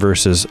 9,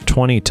 verses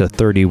 20 to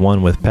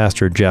 31 with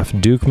Pastor Jeff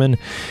Dukeman.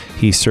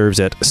 He serves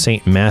at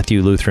St.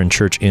 Matthew Lutheran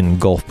Church in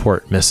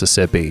Gulfport,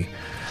 Mississippi.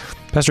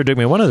 Pastor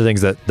Dukeman, one of the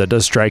things that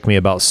does strike me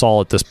about Saul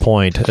at this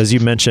point, as you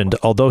mentioned,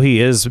 although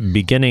he is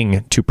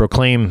beginning to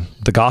proclaim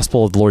the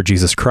gospel of the Lord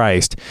Jesus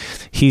Christ,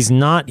 he's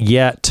not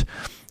yet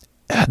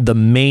the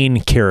main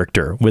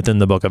character within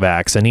the book of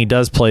Acts, and he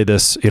does play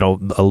this,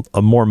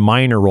 a more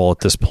minor role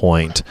at this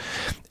point.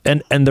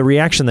 And the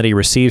reaction that he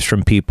receives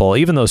from people,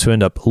 even those who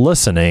end up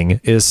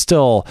listening, is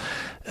still,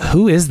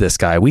 who is this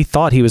guy? We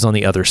thought he was on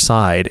the other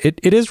side.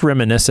 It is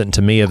reminiscent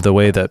to me of the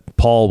way that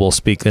Paul will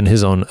speak in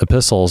his own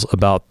epistles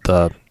about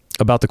the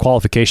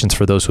qualifications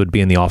for those who would be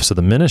in the office of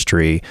the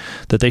ministry,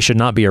 that they should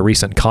not be a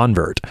recent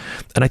convert.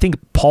 And I think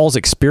Paul's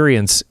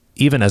experience,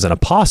 even as an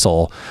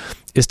apostle,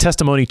 is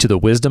testimony to the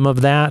wisdom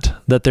of that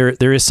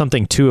there is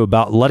something too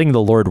about letting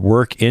the Lord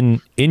work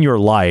in your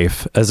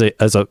life as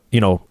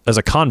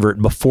a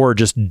convert before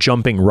just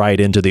jumping right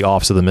into the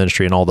office of the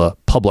ministry and all the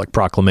public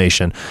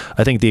proclamation.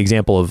 I think the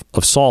example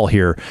of Saul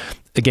here,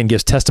 again,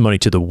 gives testimony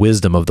to the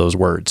wisdom of those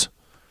words.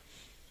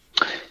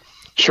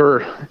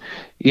 Sure.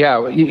 Yeah.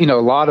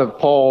 A lot of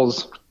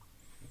Paul's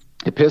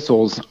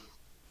epistles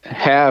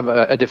have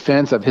a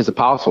defense of his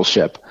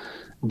apostleship,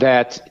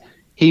 that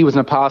he was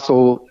an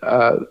apostle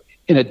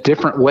in a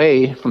different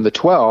way from the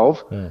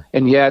 12,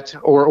 and yet,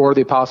 or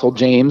the apostle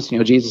James,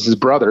 Jesus'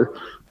 brother,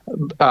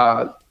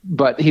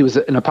 but he was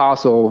an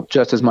apostle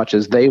just as much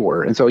as they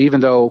were. And so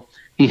even though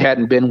he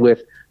hadn't been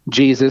with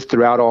Jesus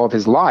throughout all of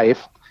his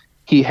life,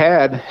 he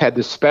had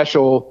this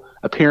special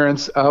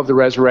appearance of the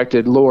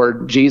resurrected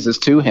Lord Jesus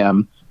to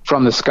him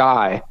from the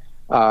sky,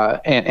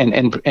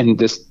 and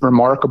this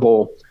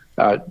remarkable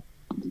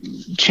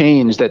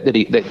change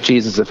that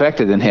Jesus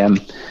effected in him.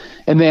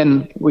 And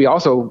then we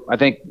also, I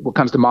think what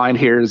comes to mind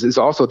here is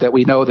also that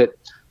we know that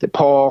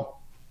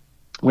Paul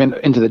went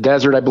into the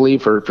desert, I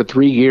believe, for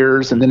 3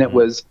 years. And then it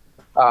was,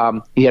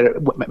 he had,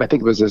 I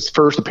think it was his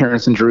first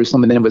appearance in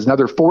Jerusalem. And then it was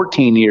another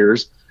 14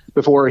 years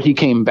before he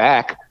came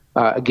back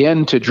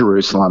again to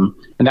Jerusalem.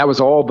 And that was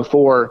all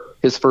before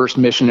his first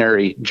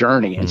missionary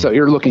journey. And so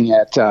you're looking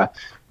at,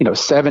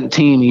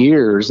 17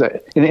 years.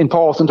 And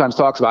Paul sometimes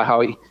talks about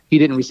how he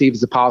didn't receive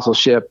his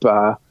apostleship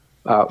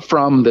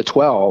from the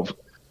 12,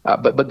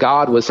 but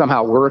God was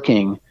somehow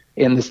working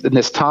in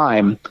this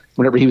time.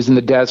 Whenever he was in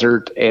the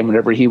desert and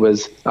whenever he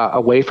was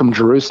away from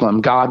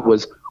Jerusalem, God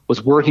was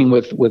working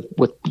with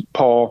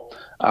Paul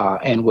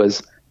and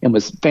was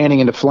fanning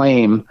into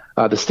flame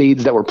the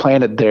seeds that were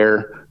planted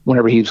there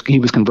whenever he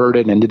was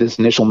converted and did this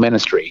initial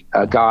ministry.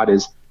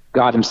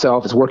 God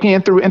himself is working,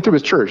 and through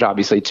his church,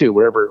 obviously, too.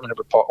 Whenever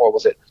Paul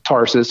was at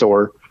Tarsus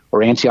or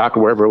Antioch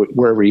or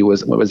wherever he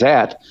was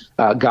at,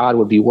 God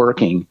would be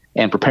working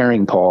and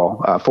preparing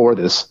Paul for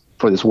this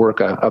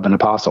work of an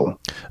apostle.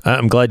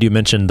 I'm glad you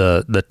mentioned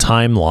the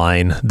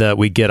timeline that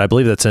we get. I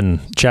believe that's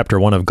in chapter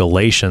 1 of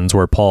Galatians,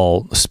 where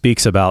Paul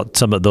speaks about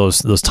some of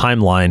those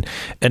timeline.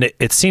 And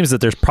it seems that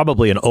there's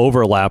probably an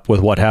overlap with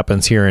what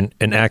happens here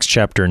in Acts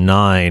chapter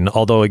 9,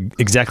 although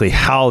exactly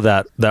how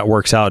that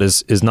works out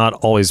is not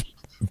always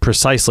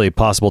precisely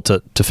possible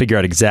to figure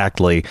out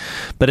exactly,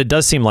 but it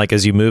does seem like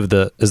as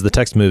the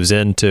text moves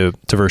into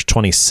verse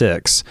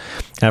 26,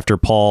 after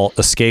Paul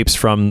escapes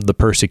from the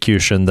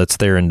persecution that's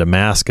there in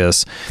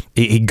Damascus,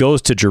 he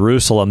goes to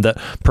Jerusalem, that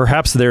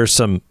perhaps there's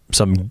some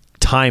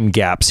time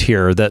gaps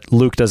here that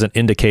Luke doesn't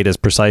indicate as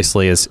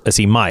precisely as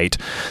he might,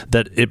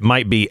 that it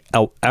might be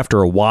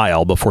after a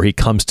while before he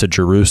comes to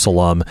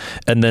Jerusalem,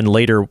 and then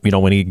later,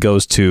 when he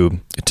goes to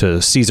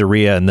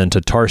Caesarea and then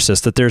to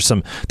Tarsus, that there's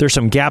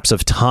some gaps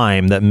of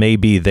time that may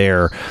be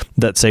there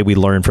that say we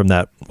learn from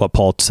that what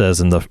Paul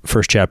says in the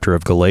first chapter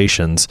of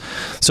Galatians.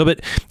 So, but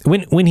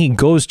when he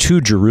goes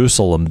to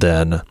Jerusalem,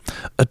 then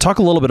talk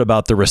a little bit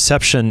about the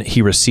reception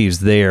he receives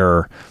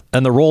there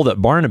and the role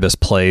that Barnabas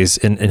plays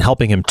in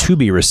helping him to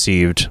be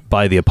received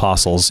by the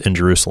apostles in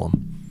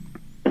Jerusalem.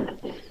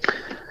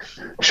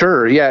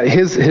 Sure. Yeah.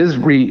 His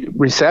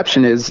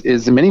reception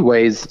is in many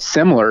ways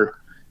similar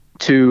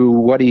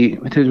to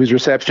his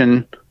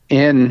reception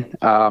in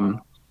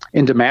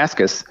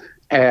Damascus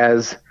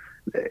as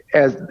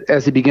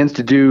he begins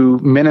to do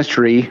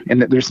ministry.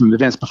 And there's some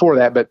events before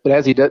that, but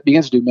as he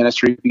begins to do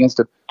ministry, begins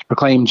to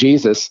proclaim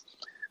Jesus,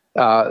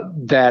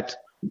 that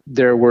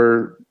there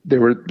were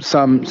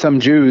some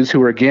Jews who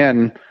were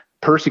again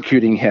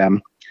persecuting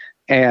him.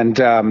 And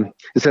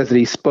it says that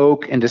he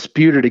spoke and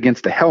disputed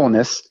against the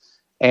Hellenists.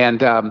 And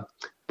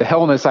the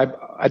Hellenists,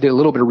 I did a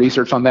little bit of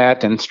research on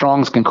that, and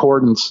Strong's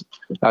Concordance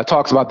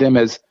talks about them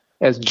as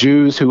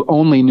Jews who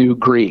only knew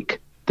Greek.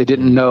 They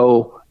didn't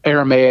know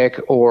Aramaic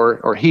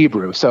or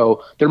Hebrew.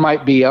 So there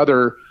might be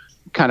other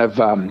kind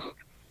of,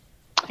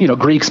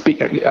 Greek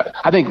speaker.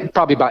 I think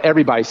probably about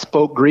everybody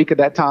spoke Greek at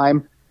that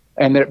time.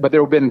 But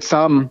there have been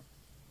some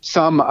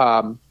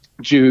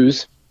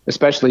Jews,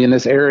 especially in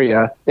this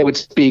area, that would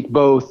speak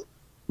both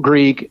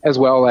Greek as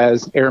well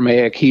as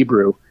Aramaic,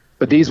 Hebrew.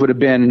 But these would have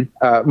been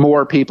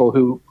more people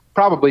who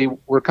probably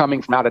were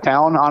coming from out of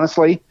town,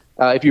 honestly.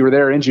 If you were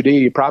there in Judea,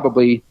 you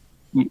probably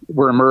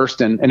were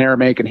immersed in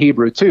Aramaic and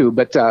Hebrew too.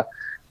 But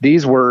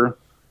these were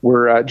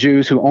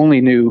Jews who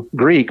only knew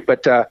Greek.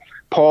 But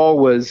Paul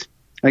was,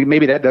 I think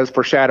maybe that does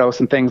foreshadow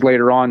some things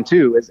later on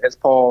too, as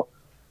Paul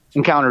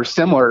encounters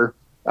similar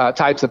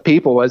types of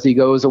people as he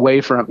goes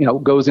away from,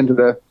 goes into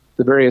the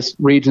various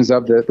regions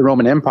of the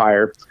Roman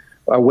Empire,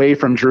 away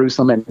from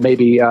Jerusalem, and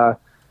maybe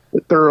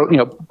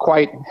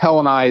quite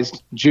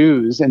Hellenized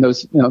Jews in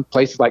those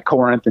places like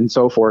Corinth and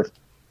so forth.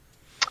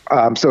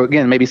 So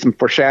again, maybe some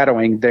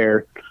foreshadowing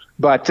there.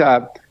 But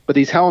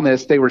these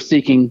Hellenists, they were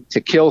seeking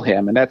to kill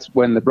him, and that's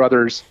when the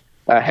brothers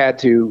had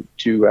to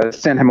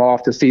send him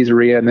off to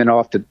Caesarea and then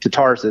off to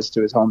Tarsus,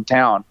 to his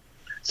hometown.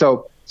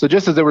 So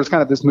just as there was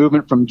kind of this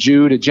movement from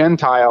Jew to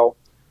Gentile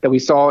that we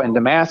saw in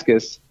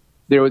Damascus,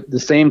 the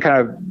same kind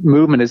of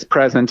movement is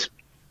present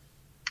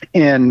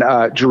in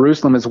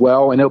Jerusalem as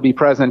well, and it'll be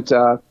present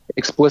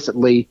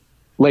explicitly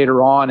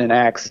later on in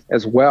Acts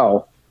as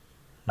well.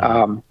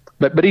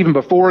 But even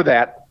before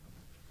that,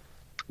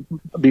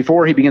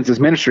 before he begins his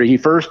ministry, he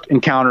first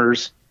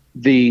encounters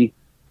the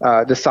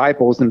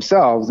disciples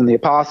themselves and the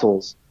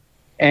apostles.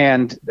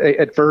 And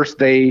at first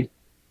they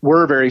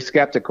were very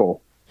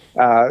skeptical.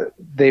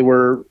 They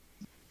were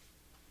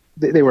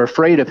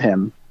afraid of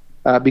him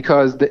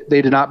because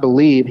they did not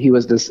believe he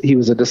was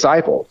a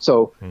disciple.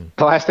 So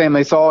the last time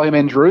they saw him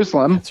in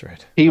Jerusalem, that's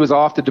right, he was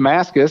off to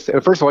Damascus.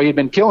 First of all, he had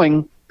been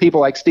killing people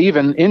like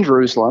Stephen in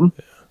Jerusalem,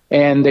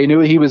 and they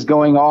knew he was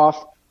going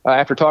off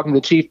after talking to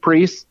the chief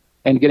priests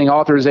and getting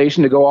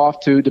authorization to go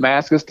off to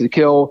Damascus to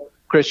kill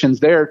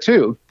Christians there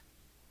too.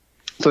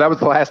 So that was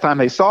the last time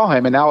they saw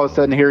him, and now all of a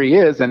sudden here he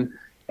is,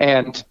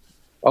 and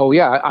oh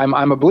yeah,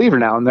 I'm a believer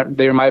now, and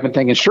they might have been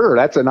thinking, sure,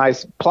 that's a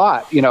nice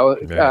plot,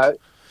 Right.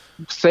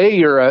 Say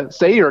you're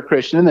a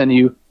Christian, and then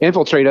you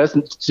infiltrate us,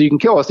 so you can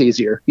kill us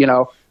easier,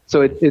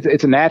 So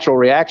it's a natural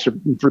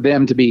reaction for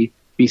them to be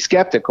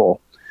skeptical,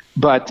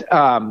 but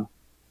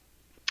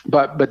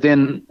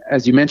then,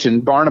 as you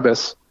mentioned,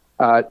 Barnabas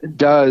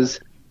does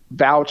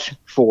vouch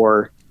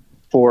for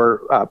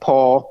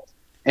Paul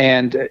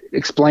and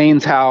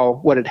explains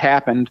what had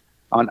happened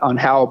on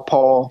how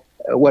Paul,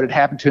 what had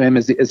happened to him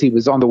as he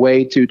was on the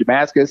way to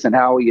Damascus, and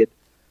how he had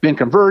been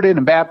converted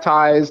and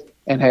baptized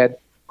and had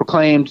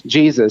proclaimed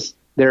Jesus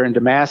there in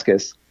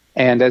Damascus.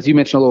 And as you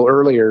mentioned a little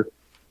earlier,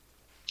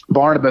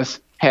 Barnabas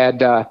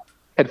had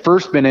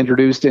first been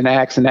introduced in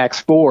Acts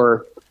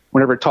 4,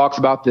 whenever it talks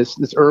about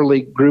this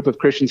early group of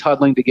Christians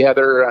huddling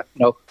together,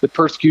 with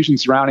persecution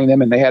surrounding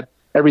them, and they had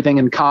everything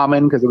in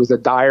common because it was a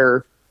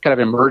dire kind of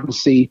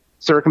emergency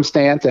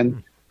circumstance,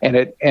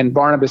 and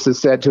Barnabas is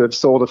said to have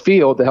sold a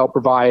field to help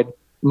provide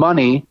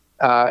money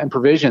and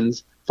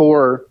provisions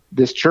for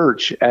this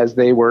church as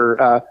they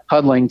were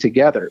huddling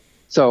together.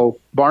 So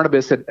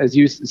Barnabas, as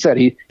you said,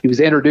 he was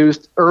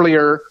introduced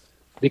earlier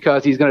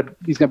because he's going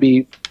to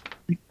be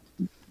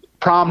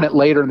prominent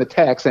later in the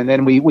text, and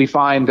then we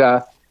find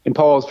in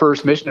Paul's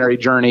first missionary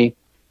journey,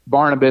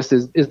 Barnabas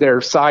is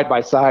there side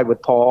by side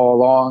with Paul all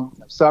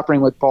along,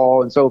 suffering with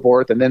Paul and so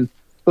forth, and then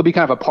there'll be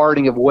kind of a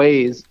parting of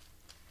ways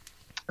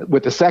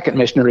with the second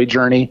missionary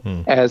journey,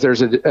 as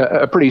there's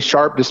a pretty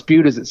sharp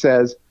dispute, as it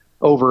says,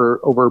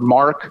 over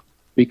Mark,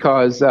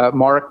 because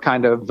Mark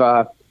kind of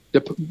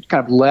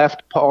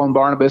left Paul and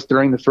Barnabas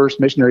during the first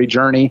missionary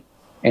journey,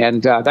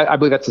 and I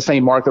believe that's the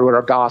same Mark that wrote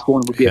our gospel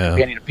and would be a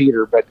companion of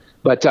Peter.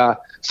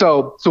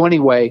 So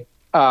anyway,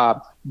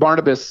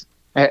 Barnabas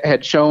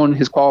had shown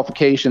his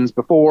qualifications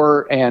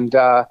before, and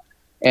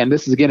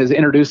this is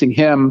introducing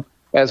him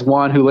as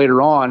one who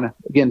later on,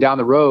 again down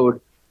the road,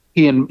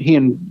 he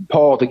and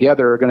Paul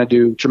together are going to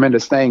do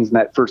tremendous things in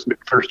that first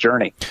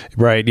journey.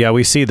 Right. Yeah,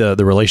 we see the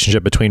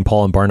relationship between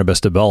Paul and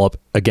Barnabas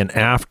develop again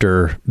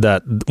after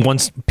that.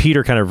 Once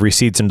Peter kind of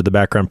recedes into the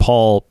background,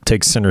 Paul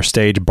takes center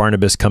stage,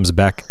 Barnabas comes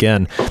back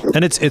again.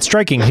 And it's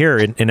striking here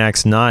in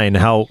Acts 9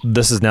 how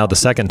this is now the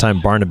second time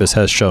Barnabas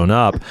has shown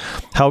up,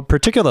 how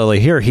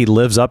particularly here he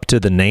lives up to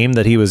the name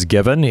that he was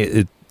given.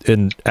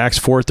 In Acts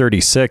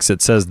 4:36,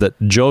 it says that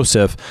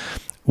Joseph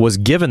was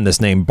given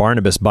this name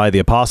Barnabas by the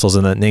apostles,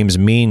 and that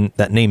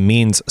name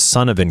means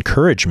son of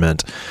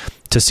encouragement.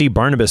 To see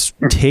Barnabas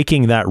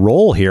taking that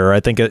role here,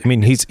 I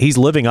mean, he's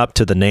living up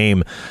to the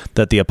name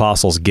that the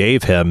apostles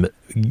gave him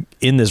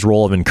in this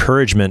role of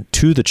encouragement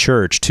to the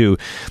church to,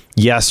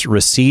 yes,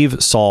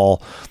 receive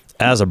Saul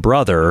as a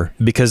brother,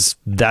 because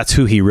that's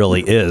who he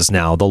really is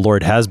now. The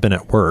Lord has been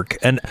at work.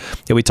 And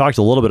we talked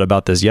a little bit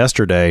about this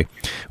yesterday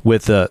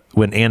with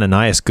when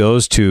Ananias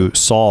goes to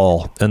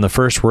Saul, and the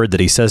first word that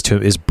he says to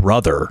him is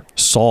brother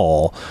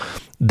Saul.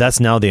 That's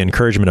now the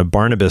encouragement of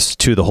Barnabas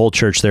to the whole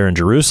church there in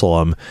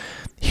Jerusalem.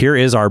 Here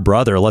is our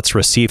brother. Let's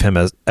receive him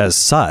as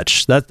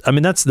such.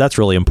 That's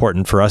really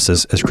important for us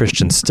as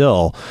Christians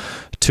still,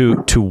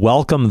 to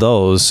welcome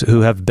those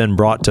who have been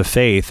brought to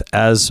faith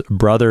as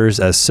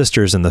brothers, as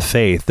sisters in the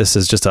faith. This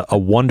is just a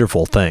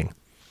wonderful thing.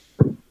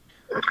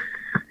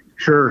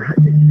 Sure.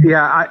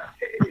 Yeah.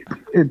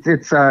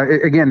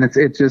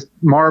 It's just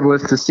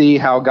marvelous to see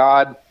how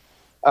God,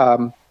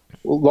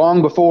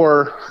 long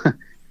before,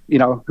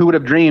 who would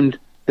have dreamed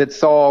that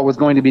Saul was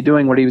going to be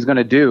doing what he was going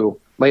to do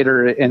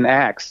later in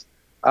Acts.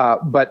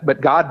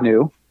 But God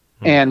knew,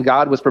 and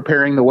God was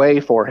preparing the way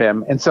for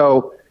him. And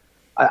so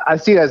I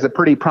see it as a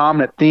pretty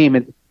prominent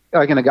theme,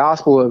 like in the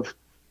Gospel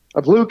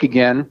of Luke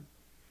again,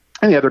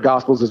 and the other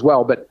Gospels as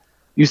well. But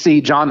you see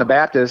John the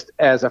Baptist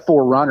as a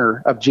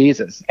forerunner of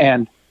Jesus.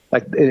 And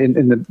like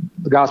in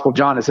the Gospel of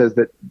John, it says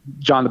that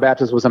John the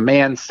Baptist was a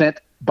man sent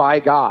by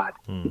God.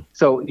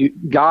 So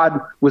God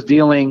was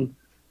dealing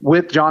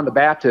with John the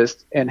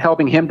Baptist and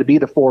helping him to be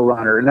the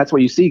forerunner. And that's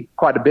what you see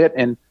quite a bit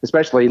in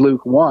especially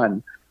Luke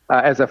 1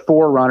 as a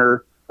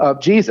forerunner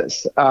of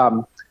Jesus.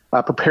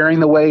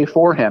 Preparing the way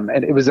for him.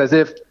 And it was as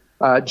if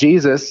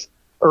Jesus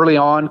early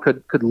on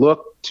could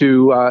look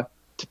for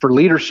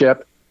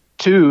leadership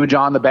to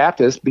John the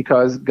Baptist,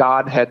 because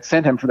God had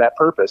sent him for that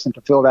purpose and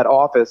to fill that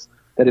office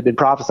that had been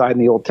prophesied in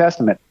the Old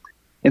Testament.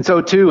 And so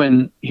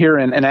too, here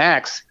in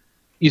Acts,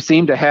 you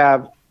seem to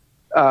have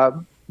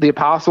the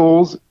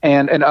apostles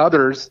and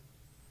others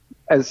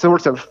as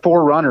sorts of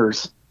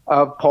forerunners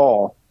of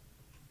Paul,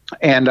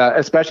 and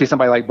especially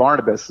somebody like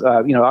Barnabas.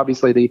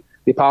 Obviously the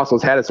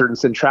apostles had a certain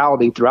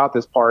centrality throughout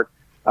this part,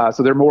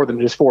 so they're more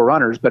than just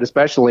forerunners. But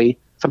especially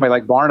somebody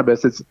like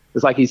Barnabas, it's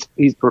like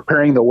he's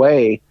preparing the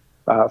way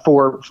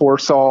for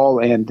Saul.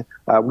 And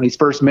when he's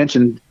first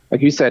mentioned,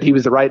 like you said, he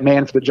was the right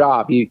man for the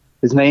job.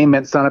 His name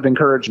meant son of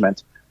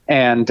encouragement,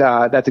 and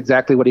that's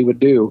exactly what he would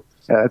do.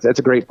 That's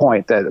a great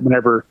point. That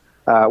whenever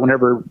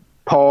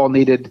Paul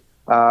needed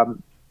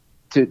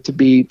to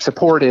be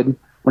supported,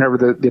 whenever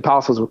the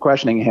apostles were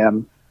questioning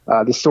him,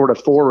 this sort of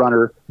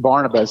forerunner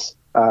Barnabas,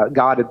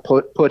 God had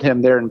put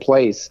him there in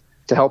place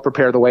to help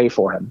prepare the way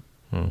for him.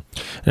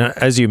 Now,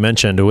 as you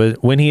mentioned,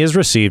 when he is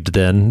received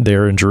then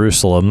there in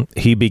Jerusalem,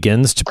 he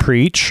begins to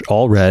preach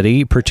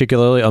already,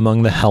 particularly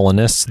among the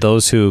Hellenists,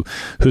 those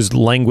whose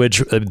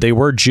language, they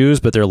were Jews,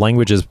 but their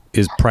language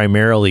is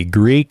primarily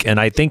Greek. And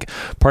I think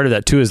part of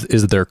that too is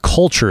that their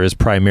culture is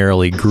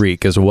primarily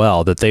Greek as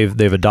well, that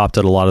they've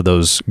adopted a lot of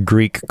those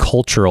Greek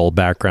cultural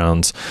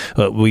backgrounds.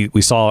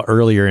 We saw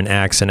earlier in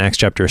Acts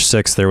chapter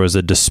 6, there was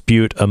a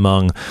dispute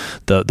among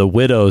the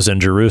widows in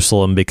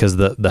Jerusalem because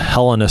the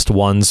Hellenist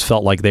ones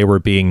felt like they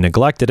were being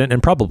neglected,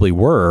 and probably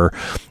were,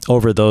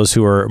 over those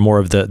who are more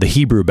of the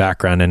Hebrew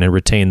background and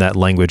retain that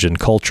language and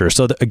culture.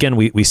 So again,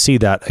 we see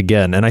that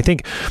again. And I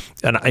think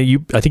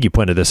you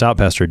pointed this out,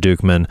 Pastor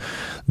Dukeman,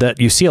 that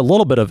you see a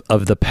little bit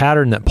of the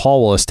pattern that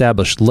Paul will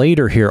establish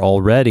later here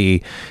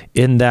already,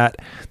 in that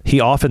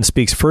he often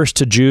speaks first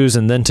to Jews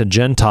and then to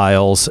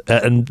Gentiles,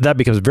 and that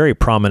becomes very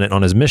prominent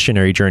on his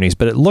missionary journeys.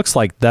 But it looks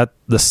like that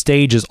the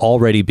stage is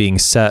already being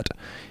set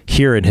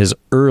here in his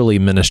early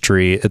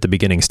ministry at the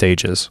beginning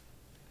stages.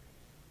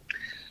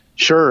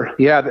 Sure.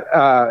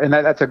 Yeah. And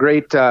that's a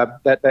great,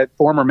 that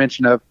former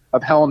mention of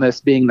Hellenists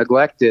being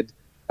neglected.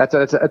 That's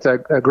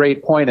a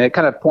great point. And it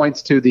kind of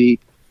points to the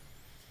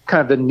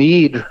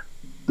need.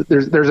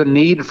 There's a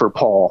need for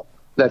Paul.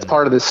 That's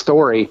part of this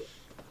story.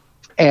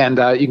 And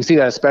you can see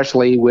that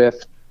especially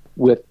with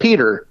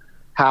Peter,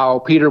 how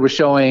Peter was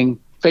showing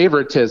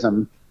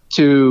favoritism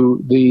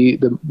to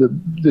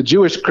the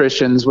Jewish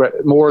Christians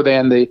more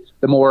than the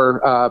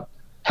more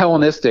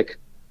Hellenistic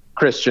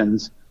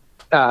Christians.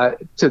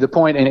 To the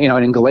point,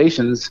 in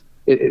Galatians,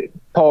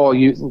 Paul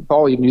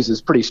even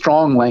uses pretty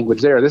strong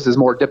language there. This is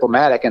more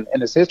diplomatic in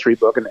his history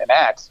book in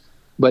Acts,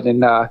 but in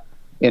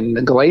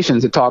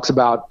Galatians it talks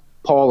about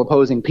Paul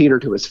opposing Peter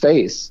to his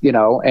face.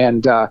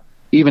 And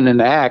even in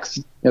Acts,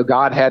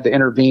 God had to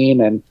intervene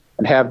and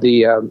have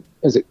in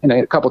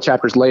a couple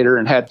chapters later,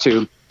 and had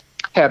to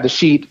have the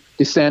sheet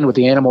descend with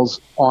the animals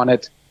on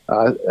it,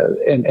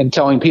 and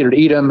telling Peter to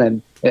eat them,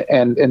 and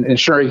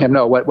assuring him,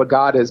 no, what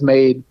God has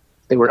made.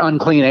 They were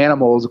unclean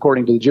animals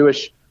according to the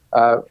Jewish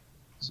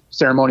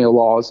ceremonial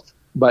laws,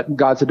 but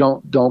God said,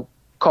 "Don't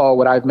call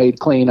what I've made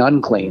clean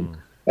unclean."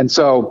 And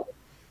so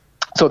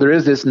there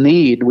is this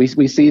need.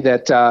 We see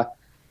that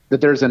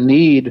there's a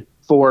need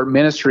for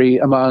ministry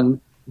among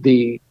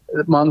the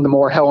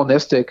more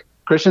Hellenistic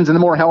Christians and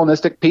the more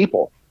Hellenistic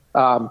people,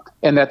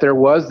 and that there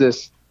was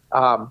this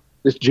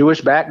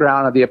Jewish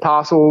background of the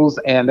apostles,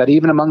 and that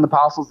even among the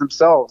apostles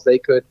themselves, they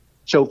could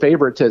show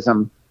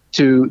favoritism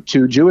to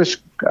Jewish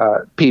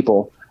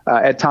people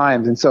at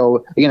times. And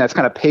so again, that's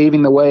kind of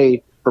paving the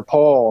way for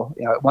Paul.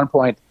 At one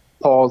point,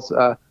 Paul's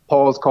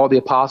called the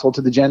apostle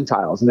to the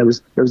Gentiles, and there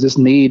was this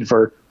need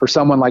for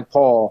someone like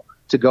Paul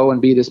to go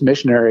and be this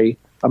missionary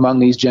among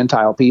these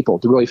Gentile people,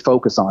 to really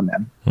focus on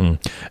them.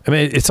 I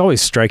mean, it's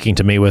always striking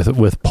to me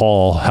with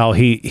Paul how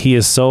he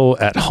is so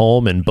at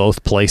home in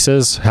both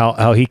places,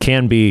 how he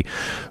can be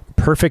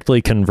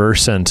perfectly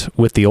conversant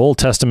with the Old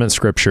Testament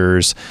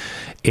scriptures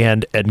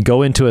and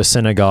go into a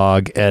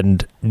synagogue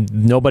and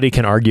nobody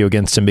can argue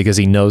against him because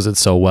he knows it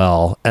so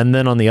well. And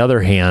then on the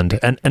other hand,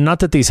 and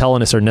not that these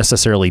Hellenists are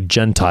necessarily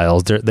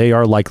Gentiles, they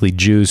are likely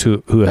Jews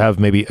who have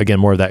maybe,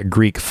 again, more of that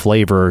Greek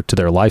flavor to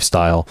their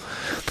lifestyle,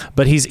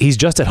 but he's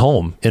just at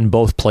home in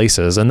both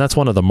places. And that's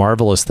one of the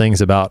marvelous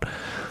things about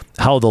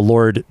how the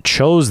Lord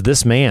chose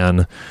this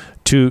man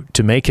to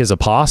make his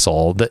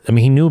apostle. That, I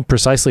mean, he knew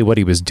precisely what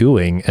he was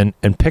doing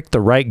and picked the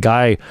right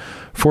guy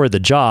for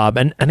the job.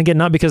 And again,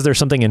 not because there's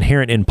something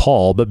inherent in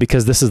Paul, but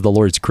because this is the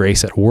Lord's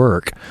grace at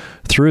work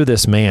through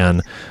this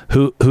man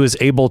who is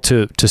able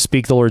to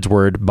speak the Lord's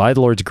word by the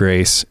Lord's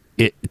grace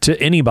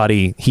to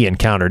anybody he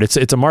encountered.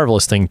 It's a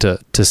marvelous thing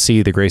to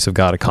see the grace of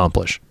God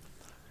accomplish.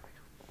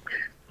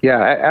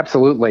 Yeah,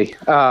 absolutely.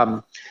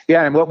 And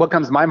what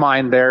comes to my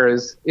mind there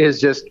is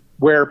just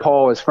where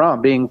Paul is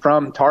from, being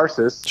from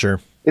Tarsus. Sure.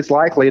 It's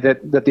likely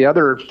that the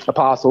other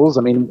apostles,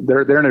 I mean,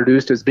 they're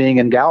introduced as being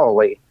in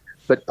Galilee,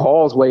 but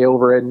Paul's way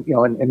over in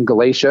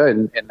Galatia,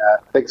 and I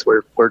think it's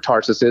where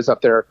Tarsus is,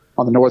 up there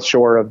on the north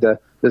shore of the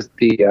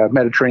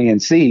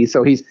Mediterranean Sea.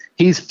 So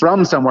he's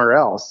from somewhere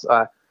else.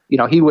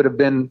 He would have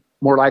been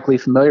more likely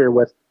familiar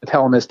with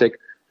Hellenistic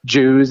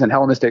Jews and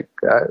Hellenistic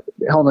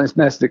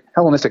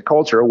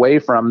culture away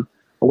from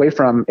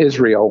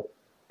Israel,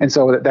 and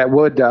so that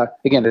would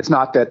again, it's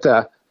not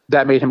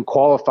that made him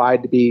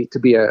qualified to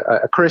be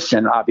a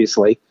Christian,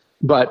 obviously,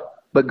 but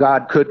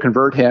God could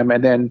convert him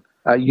and then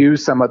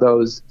use some of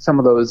those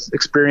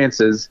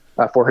experiences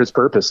for his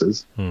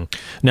purposes.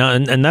 Now,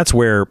 and that's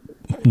where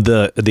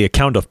the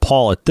account of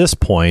Paul at this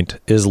point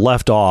is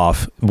left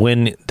off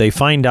when they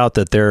find out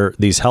that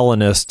these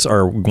Hellenists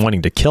are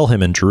wanting to kill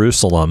him in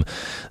Jerusalem.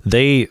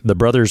 The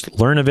brothers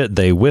learn of it.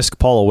 They whisk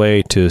Paul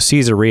away to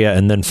Caesarea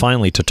and then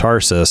finally to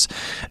Tarsus.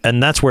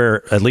 And that's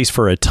where, at least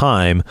for a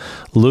time,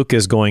 Luke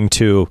is going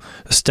to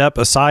step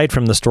aside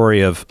from the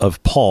story of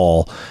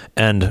Paul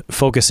and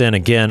focus in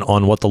again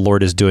on what the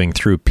Lord is doing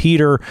through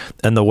Peter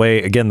and the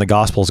way, again, the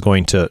gospel is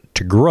going to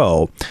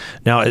grow.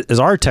 Now, as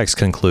our text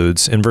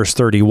concludes in verse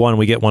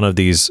 31, we get one of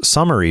these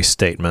summary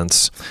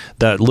statements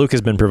that Luke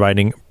has been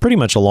providing pretty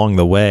much along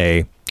the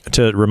way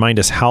to remind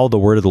us how the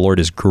word of the Lord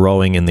is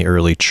growing in the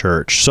early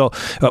church. So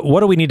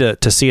what do we need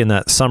to see in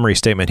that summary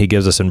statement he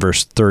gives us in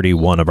verse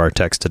 31 of our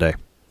text today?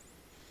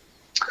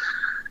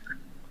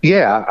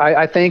 Yeah,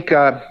 I think,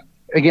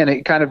 again,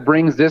 it kind of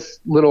brings this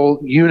little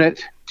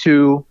unit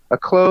to a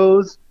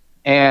close,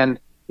 and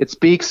it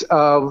speaks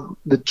of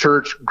the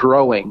church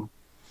growing.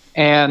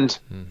 And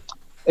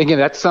again,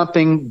 that's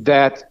something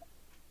that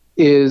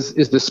is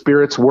the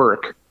Spirit's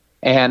work,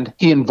 and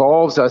he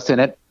involves us in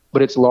it,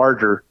 but it's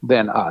larger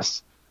than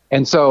us.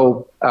 And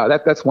so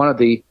that's one of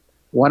the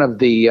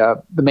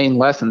main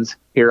lessons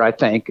here, I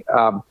think,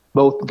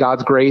 both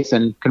God's grace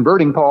in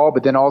converting Paul,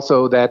 but then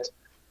also that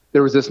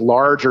there was this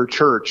larger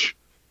church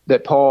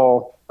that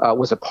Paul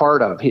was a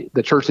part of.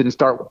 The church didn't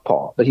start with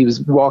Paul, but he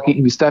was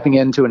stepping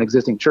into an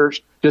existing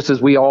church, just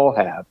as we all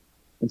have.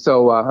 And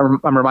so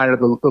I'm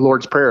reminded of the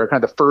Lord's Prayer,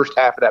 kind of the first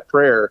half of that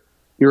prayer.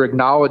 You're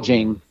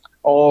acknowledging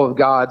all of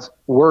God's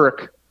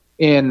work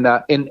in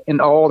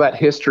all that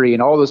history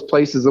and all those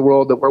places of the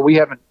world where we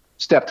haven't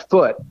stepped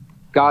foot.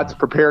 God's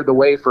prepared the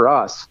way for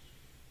us.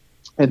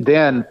 And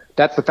then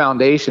that's the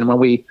foundation. When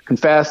we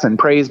confess and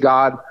praise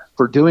God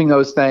for doing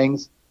those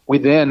things, we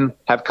then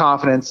have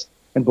confidence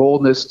and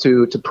boldness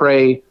to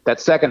pray that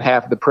second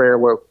half of the prayer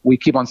where we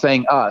keep on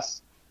saying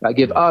us.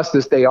 Give us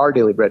this day our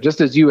daily bread. Just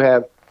as you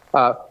have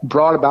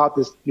brought about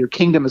this, your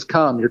kingdom has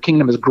come, your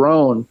kingdom has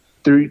grown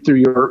through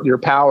your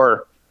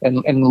power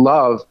and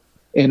love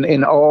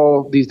in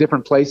all these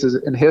different places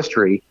in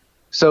history.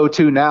 So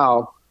too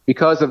now,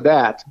 because of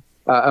that,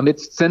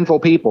 amidst sinful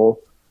people,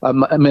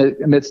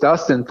 amidst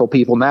us sinful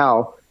people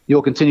now,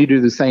 you'll continue to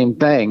do the same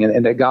thing,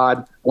 and that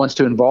God wants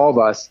to involve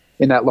us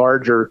in that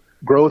larger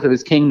growth of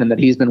his kingdom that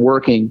he's been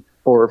working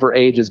for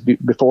ages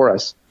before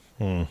us.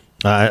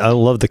 I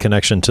love the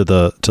connection to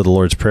the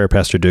Lord's Prayer,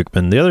 Pastor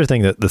Dukeman. The other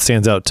thing that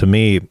stands out to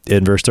me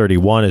in verse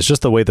 31 is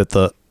just the way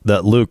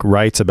that Luke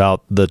writes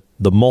about the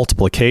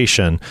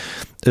multiplication,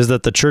 is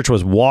that the church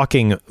was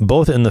walking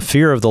both in the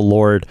fear of the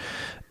Lord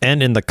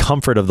and in the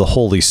comfort of the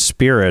Holy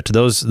Spirit.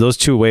 Those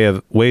two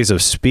ways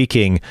of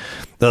speaking.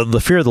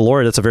 The fear of the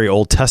Lord, that's a very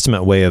Old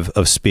Testament way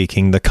of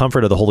speaking. The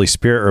comfort of the Holy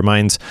Spirit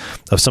reminds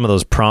of some of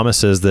those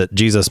promises that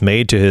Jesus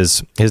made to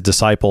his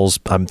disciples.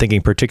 I'm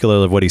thinking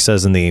particularly of what he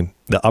says in the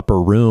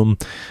upper room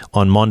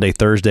on Maundy,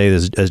 Thursday,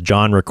 as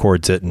John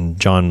records it in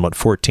John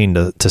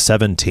 14 to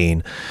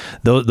 17.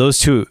 Those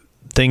two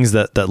things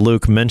that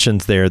Luke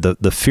mentions there,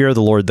 the fear of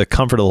the Lord, the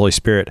comfort of the Holy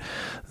Spirit,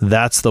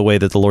 that's the way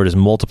that the Lord is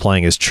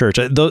multiplying his church.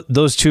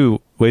 Those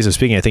two ways of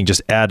speaking, I think,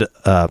 just add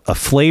a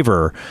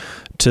flavor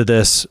to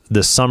this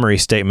summary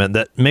statement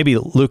that maybe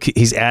Luke,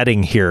 he's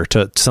adding here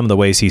to some of the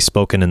ways he's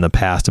spoken in the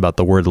past about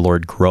the word of the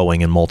Lord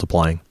growing and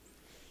multiplying.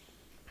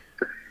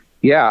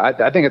 Yeah,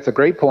 I think it's a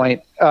great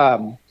point.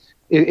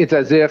 It's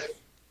as if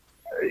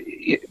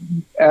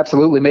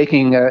absolutely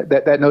making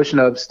that notion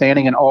of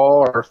standing in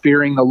awe or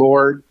fearing the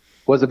Lord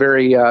was a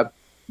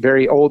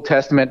very Old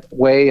Testament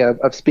way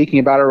of speaking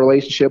about our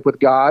relationship with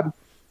God.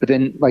 But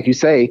then, like you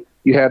say,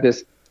 you have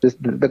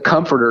the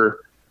Comforter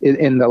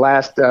in the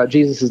last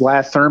Jesus's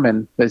last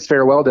sermon, his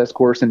farewell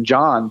discourse in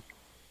John.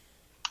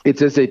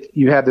 It's as if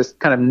you have this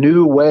kind of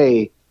new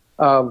way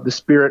of the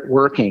Spirit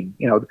working.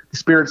 You know, the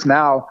Spirit's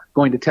now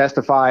going to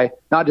testify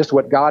not just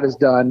what God has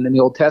done in the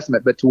Old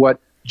Testament, but to what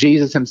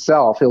Jesus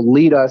himself. He'll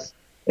lead us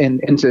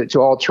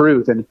into all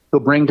truth, and he'll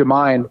bring to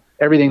mind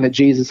everything that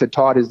Jesus had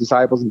taught his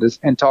disciples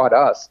and taught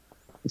us.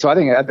 And so I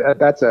think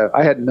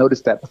I hadn't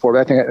noticed that before, but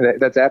I think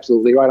that's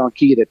absolutely right on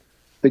key,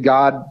 that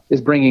God is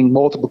bringing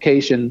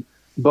multiplication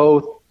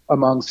both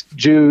amongst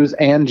Jews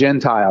and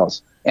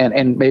Gentiles,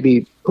 and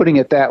maybe putting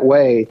it that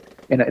way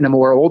in a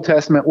more Old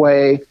Testament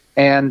way,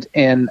 and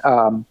in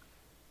a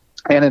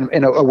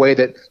way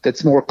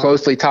that's more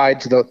closely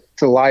tied to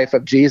the life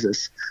of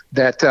Jesus.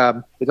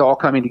 That it's all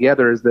coming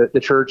together as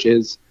the church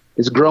is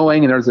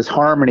growing, and there's this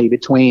harmony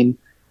between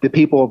the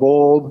people of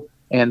old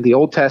and the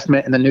Old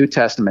Testament and the New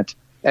Testament,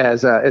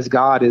 as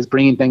God is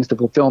bringing things to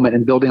fulfillment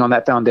and building on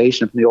that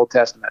foundation from the Old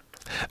Testament.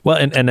 Well,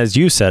 and as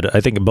you said,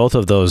 I think both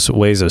of those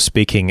ways of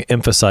speaking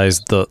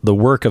emphasize the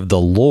work of the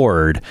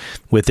Lord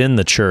within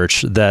the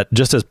church, that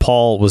just as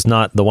Paul was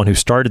not the one who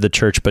started the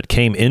church, but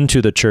came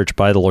into the church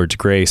by the Lord's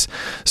grace,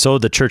 so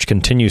the church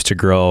continues to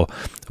grow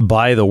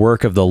by the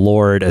work of the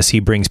Lord as he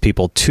brings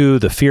people to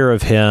the fear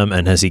of him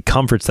and as he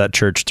comforts that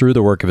church through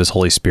the work of his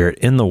Holy Spirit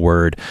in the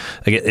Word.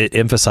 It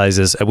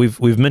emphasizes,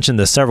 we've mentioned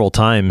this several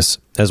times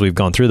as we've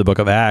gone through the book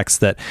of Acts,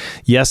 that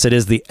yes, it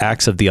is the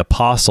Acts of the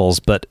apostles,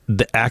 but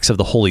the acts of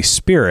the Holy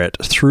Spirit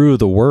through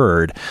the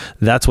Word,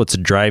 that's what's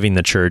driving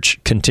the church,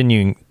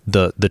 continuing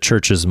the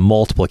church's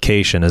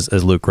multiplication, as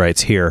Luke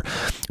writes here.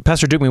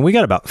 Pastor Dukeman, we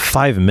got about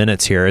 5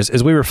 minutes here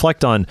as we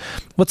reflect on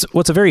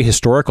what's a very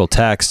historical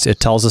text. It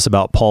tells us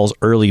about Paul's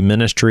early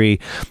ministry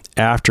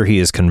after he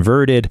is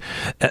converted.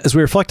 As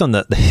we reflect on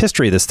the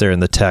history that's there in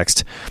the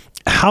text,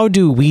 how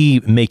do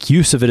we make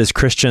use of it as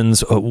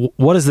Christians?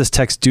 What does this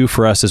text do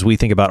for us as we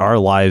think about our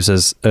lives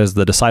as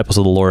the disciples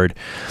of the Lord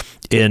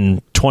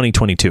in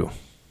 2022?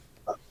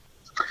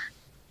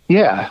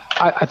 Yeah,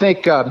 I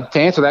think to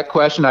answer that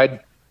question, I'd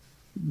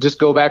just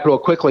go back real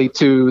quickly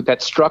to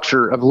that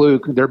structure of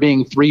Luke, there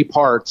being three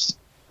parts.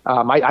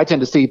 I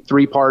tend to see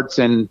three parts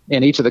in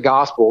each of the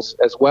Gospels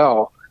as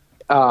well.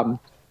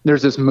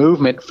 There's this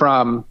movement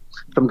from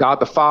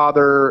God the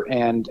Father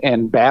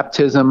and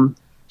baptism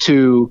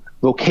to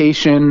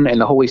vocation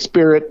and the Holy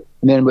Spirit,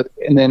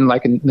 and then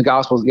like in the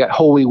Gospels, you got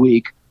Holy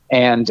Week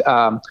and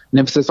an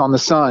emphasis on the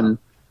Son.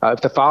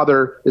 If the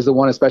Father is the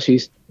one especially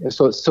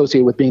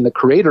associated with being the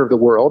creator of the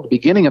world, the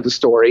beginning of the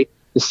story,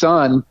 the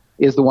Son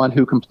is the one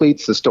who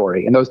completes the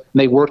story. And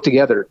they work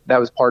together. That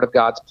was part of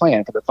God's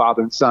plan for the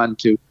Father and Son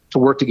to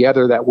work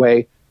together that way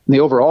in the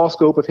overall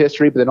scope of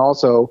history, but then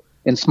also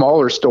in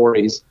smaller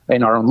stories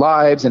in our own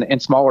lives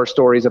and smaller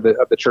stories of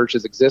the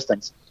church's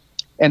existence.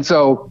 And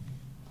so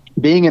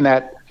being in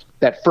that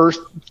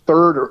first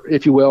third,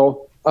 if you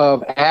will,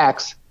 of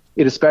Acts,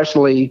 it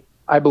especially,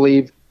 I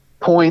believe,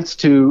 points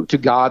to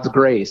God's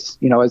grace,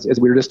 as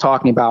we were just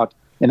talking about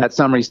in that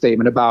summary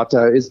statement about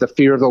is the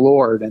fear of the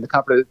Lord and the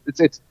comfort.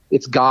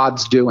 It's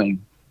God's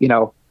doing.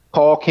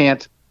 Paul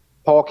can't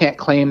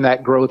claim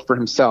that growth for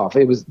himself.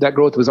 That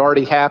growth was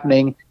already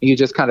happening, and he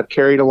just kind of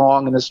carried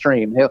along in the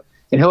stream.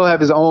 He'll have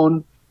his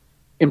own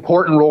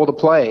important role to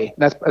play.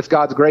 That's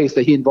God's grace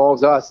that he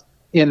involves us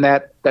in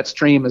that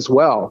stream as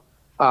well.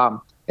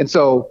 And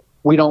so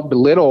we don't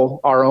belittle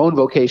our own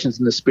vocations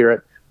in the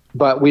Spirit,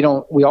 but we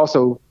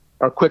also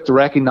are quick to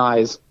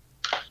recognize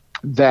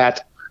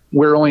that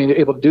we're only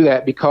able to do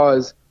that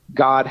because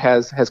God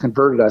has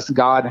converted us.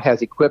 God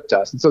has equipped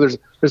us. And so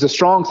there's a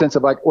strong sense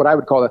of like what I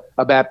would call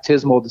a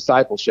baptismal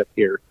discipleship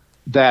here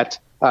that's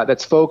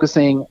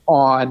focusing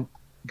on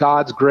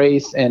God's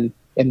grace and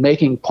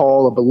making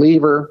Paul a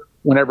believer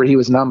whenever he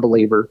was an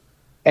unbeliever.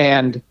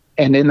 And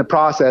in the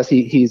process,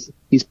 he's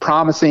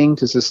promising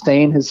to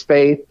sustain his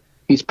faith.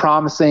 He's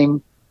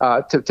promising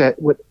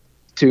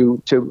to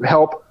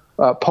help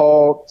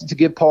Paul, to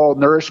give Paul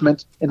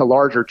nourishment in the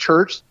larger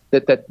church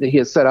that he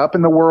has set up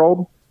in the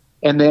world.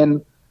 And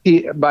then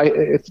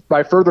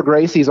by further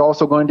grace, he's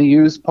also going to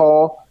use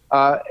Paul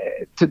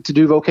to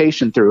do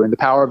vocation through in the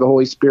power of the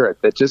Holy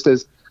Spirit. That just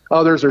as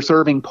others are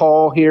serving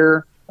Paul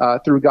here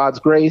through God's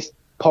grace,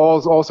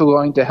 Paul's also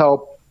going to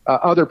help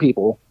other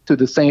people through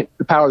the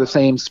power of the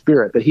same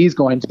Spirit, that he's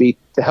going to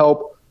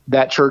help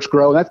that church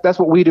grow. That's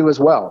what we do as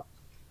well.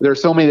 There are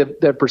so many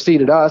that have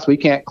preceded us. We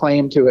can't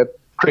claim to have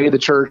created the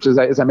church,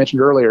 as I mentioned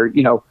earlier.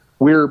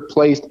 We're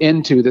placed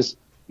into this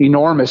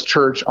enormous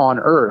church on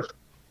earth,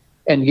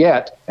 and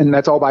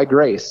that's all by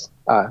grace.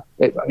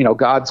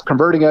 God's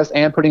converting us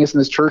and putting us in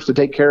this church to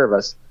take care of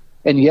us,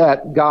 and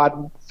yet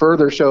God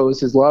further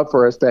shows His love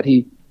for us that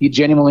He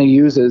genuinely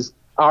uses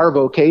our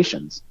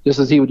vocations, just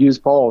as He would use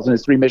Paul's in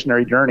his 3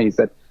 missionary journeys.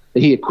 That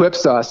He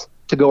equips us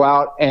to go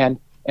out and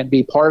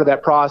be part of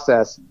that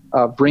process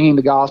of bringing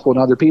the gospel to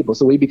other people,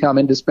 so we become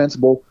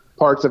indispensable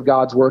parts of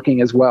God's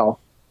working as well.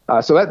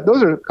 So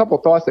those are a couple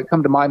of thoughts that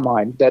come to my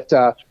mind, that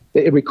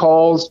it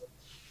recalls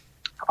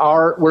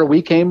where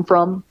we came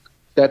from,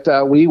 that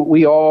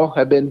we all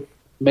have been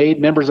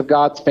made members of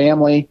God's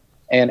family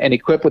and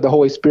equipped with the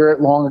Holy Spirit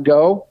long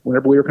ago,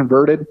 whenever we were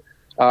converted.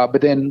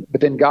 But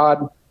then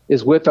God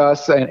is with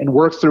us and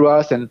works through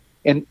us, and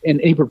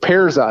He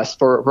prepares us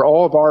for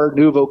all of our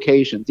new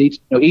vocations.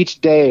 Each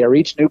day or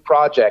each new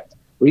project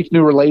or each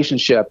new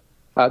relationship,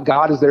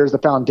 God is there as the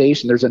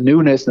foundation. There's a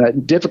newness and a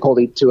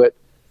difficulty to it.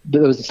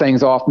 Those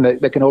things often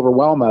that can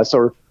overwhelm us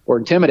or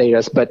intimidate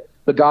us. But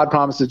God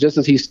promises, just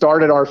as He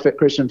started our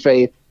Christian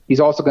faith,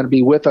 He's also going to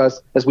be with us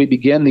as we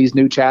begin these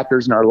new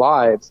chapters in our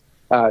lives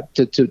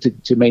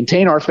to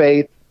maintain our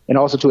faith, and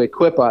also to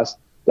equip us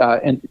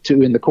and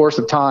to, in the course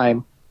of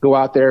time, go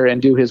out there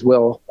and do His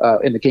will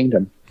in the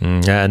kingdom.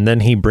 And then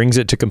He brings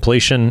it to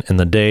completion in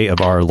the day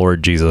of our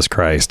Lord Jesus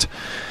Christ.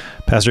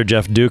 Pastor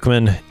Jeff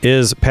Dukeman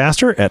is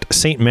pastor at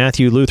St.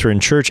 Matthew Lutheran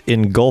Church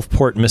in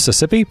Gulfport,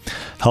 Mississippi,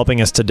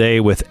 helping us today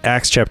with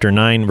Acts chapter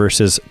 9,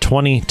 verses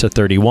 20 to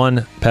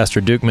 31.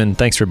 Pastor Dukeman,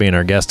 thanks for being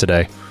our guest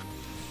today.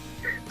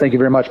 Thank you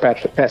very much,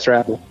 Pastor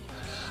Apple.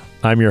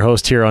 I'm your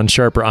host here on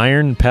Sharper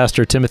Iron,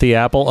 Pastor Timothy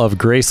Apple of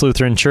Grace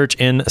Lutheran Church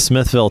in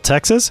Smithville,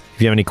 Texas.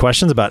 If you have any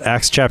questions about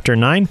Acts chapter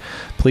 9,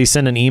 please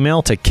send an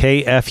email to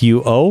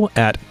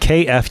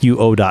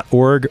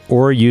kfuo@kfuo.org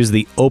or use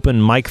the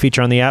open mic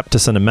feature on the app to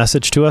send a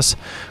message to us.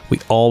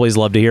 We always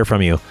love to hear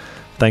from you.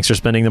 Thanks for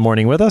spending the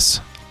morning with us.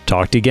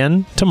 Talk to you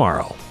again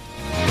tomorrow.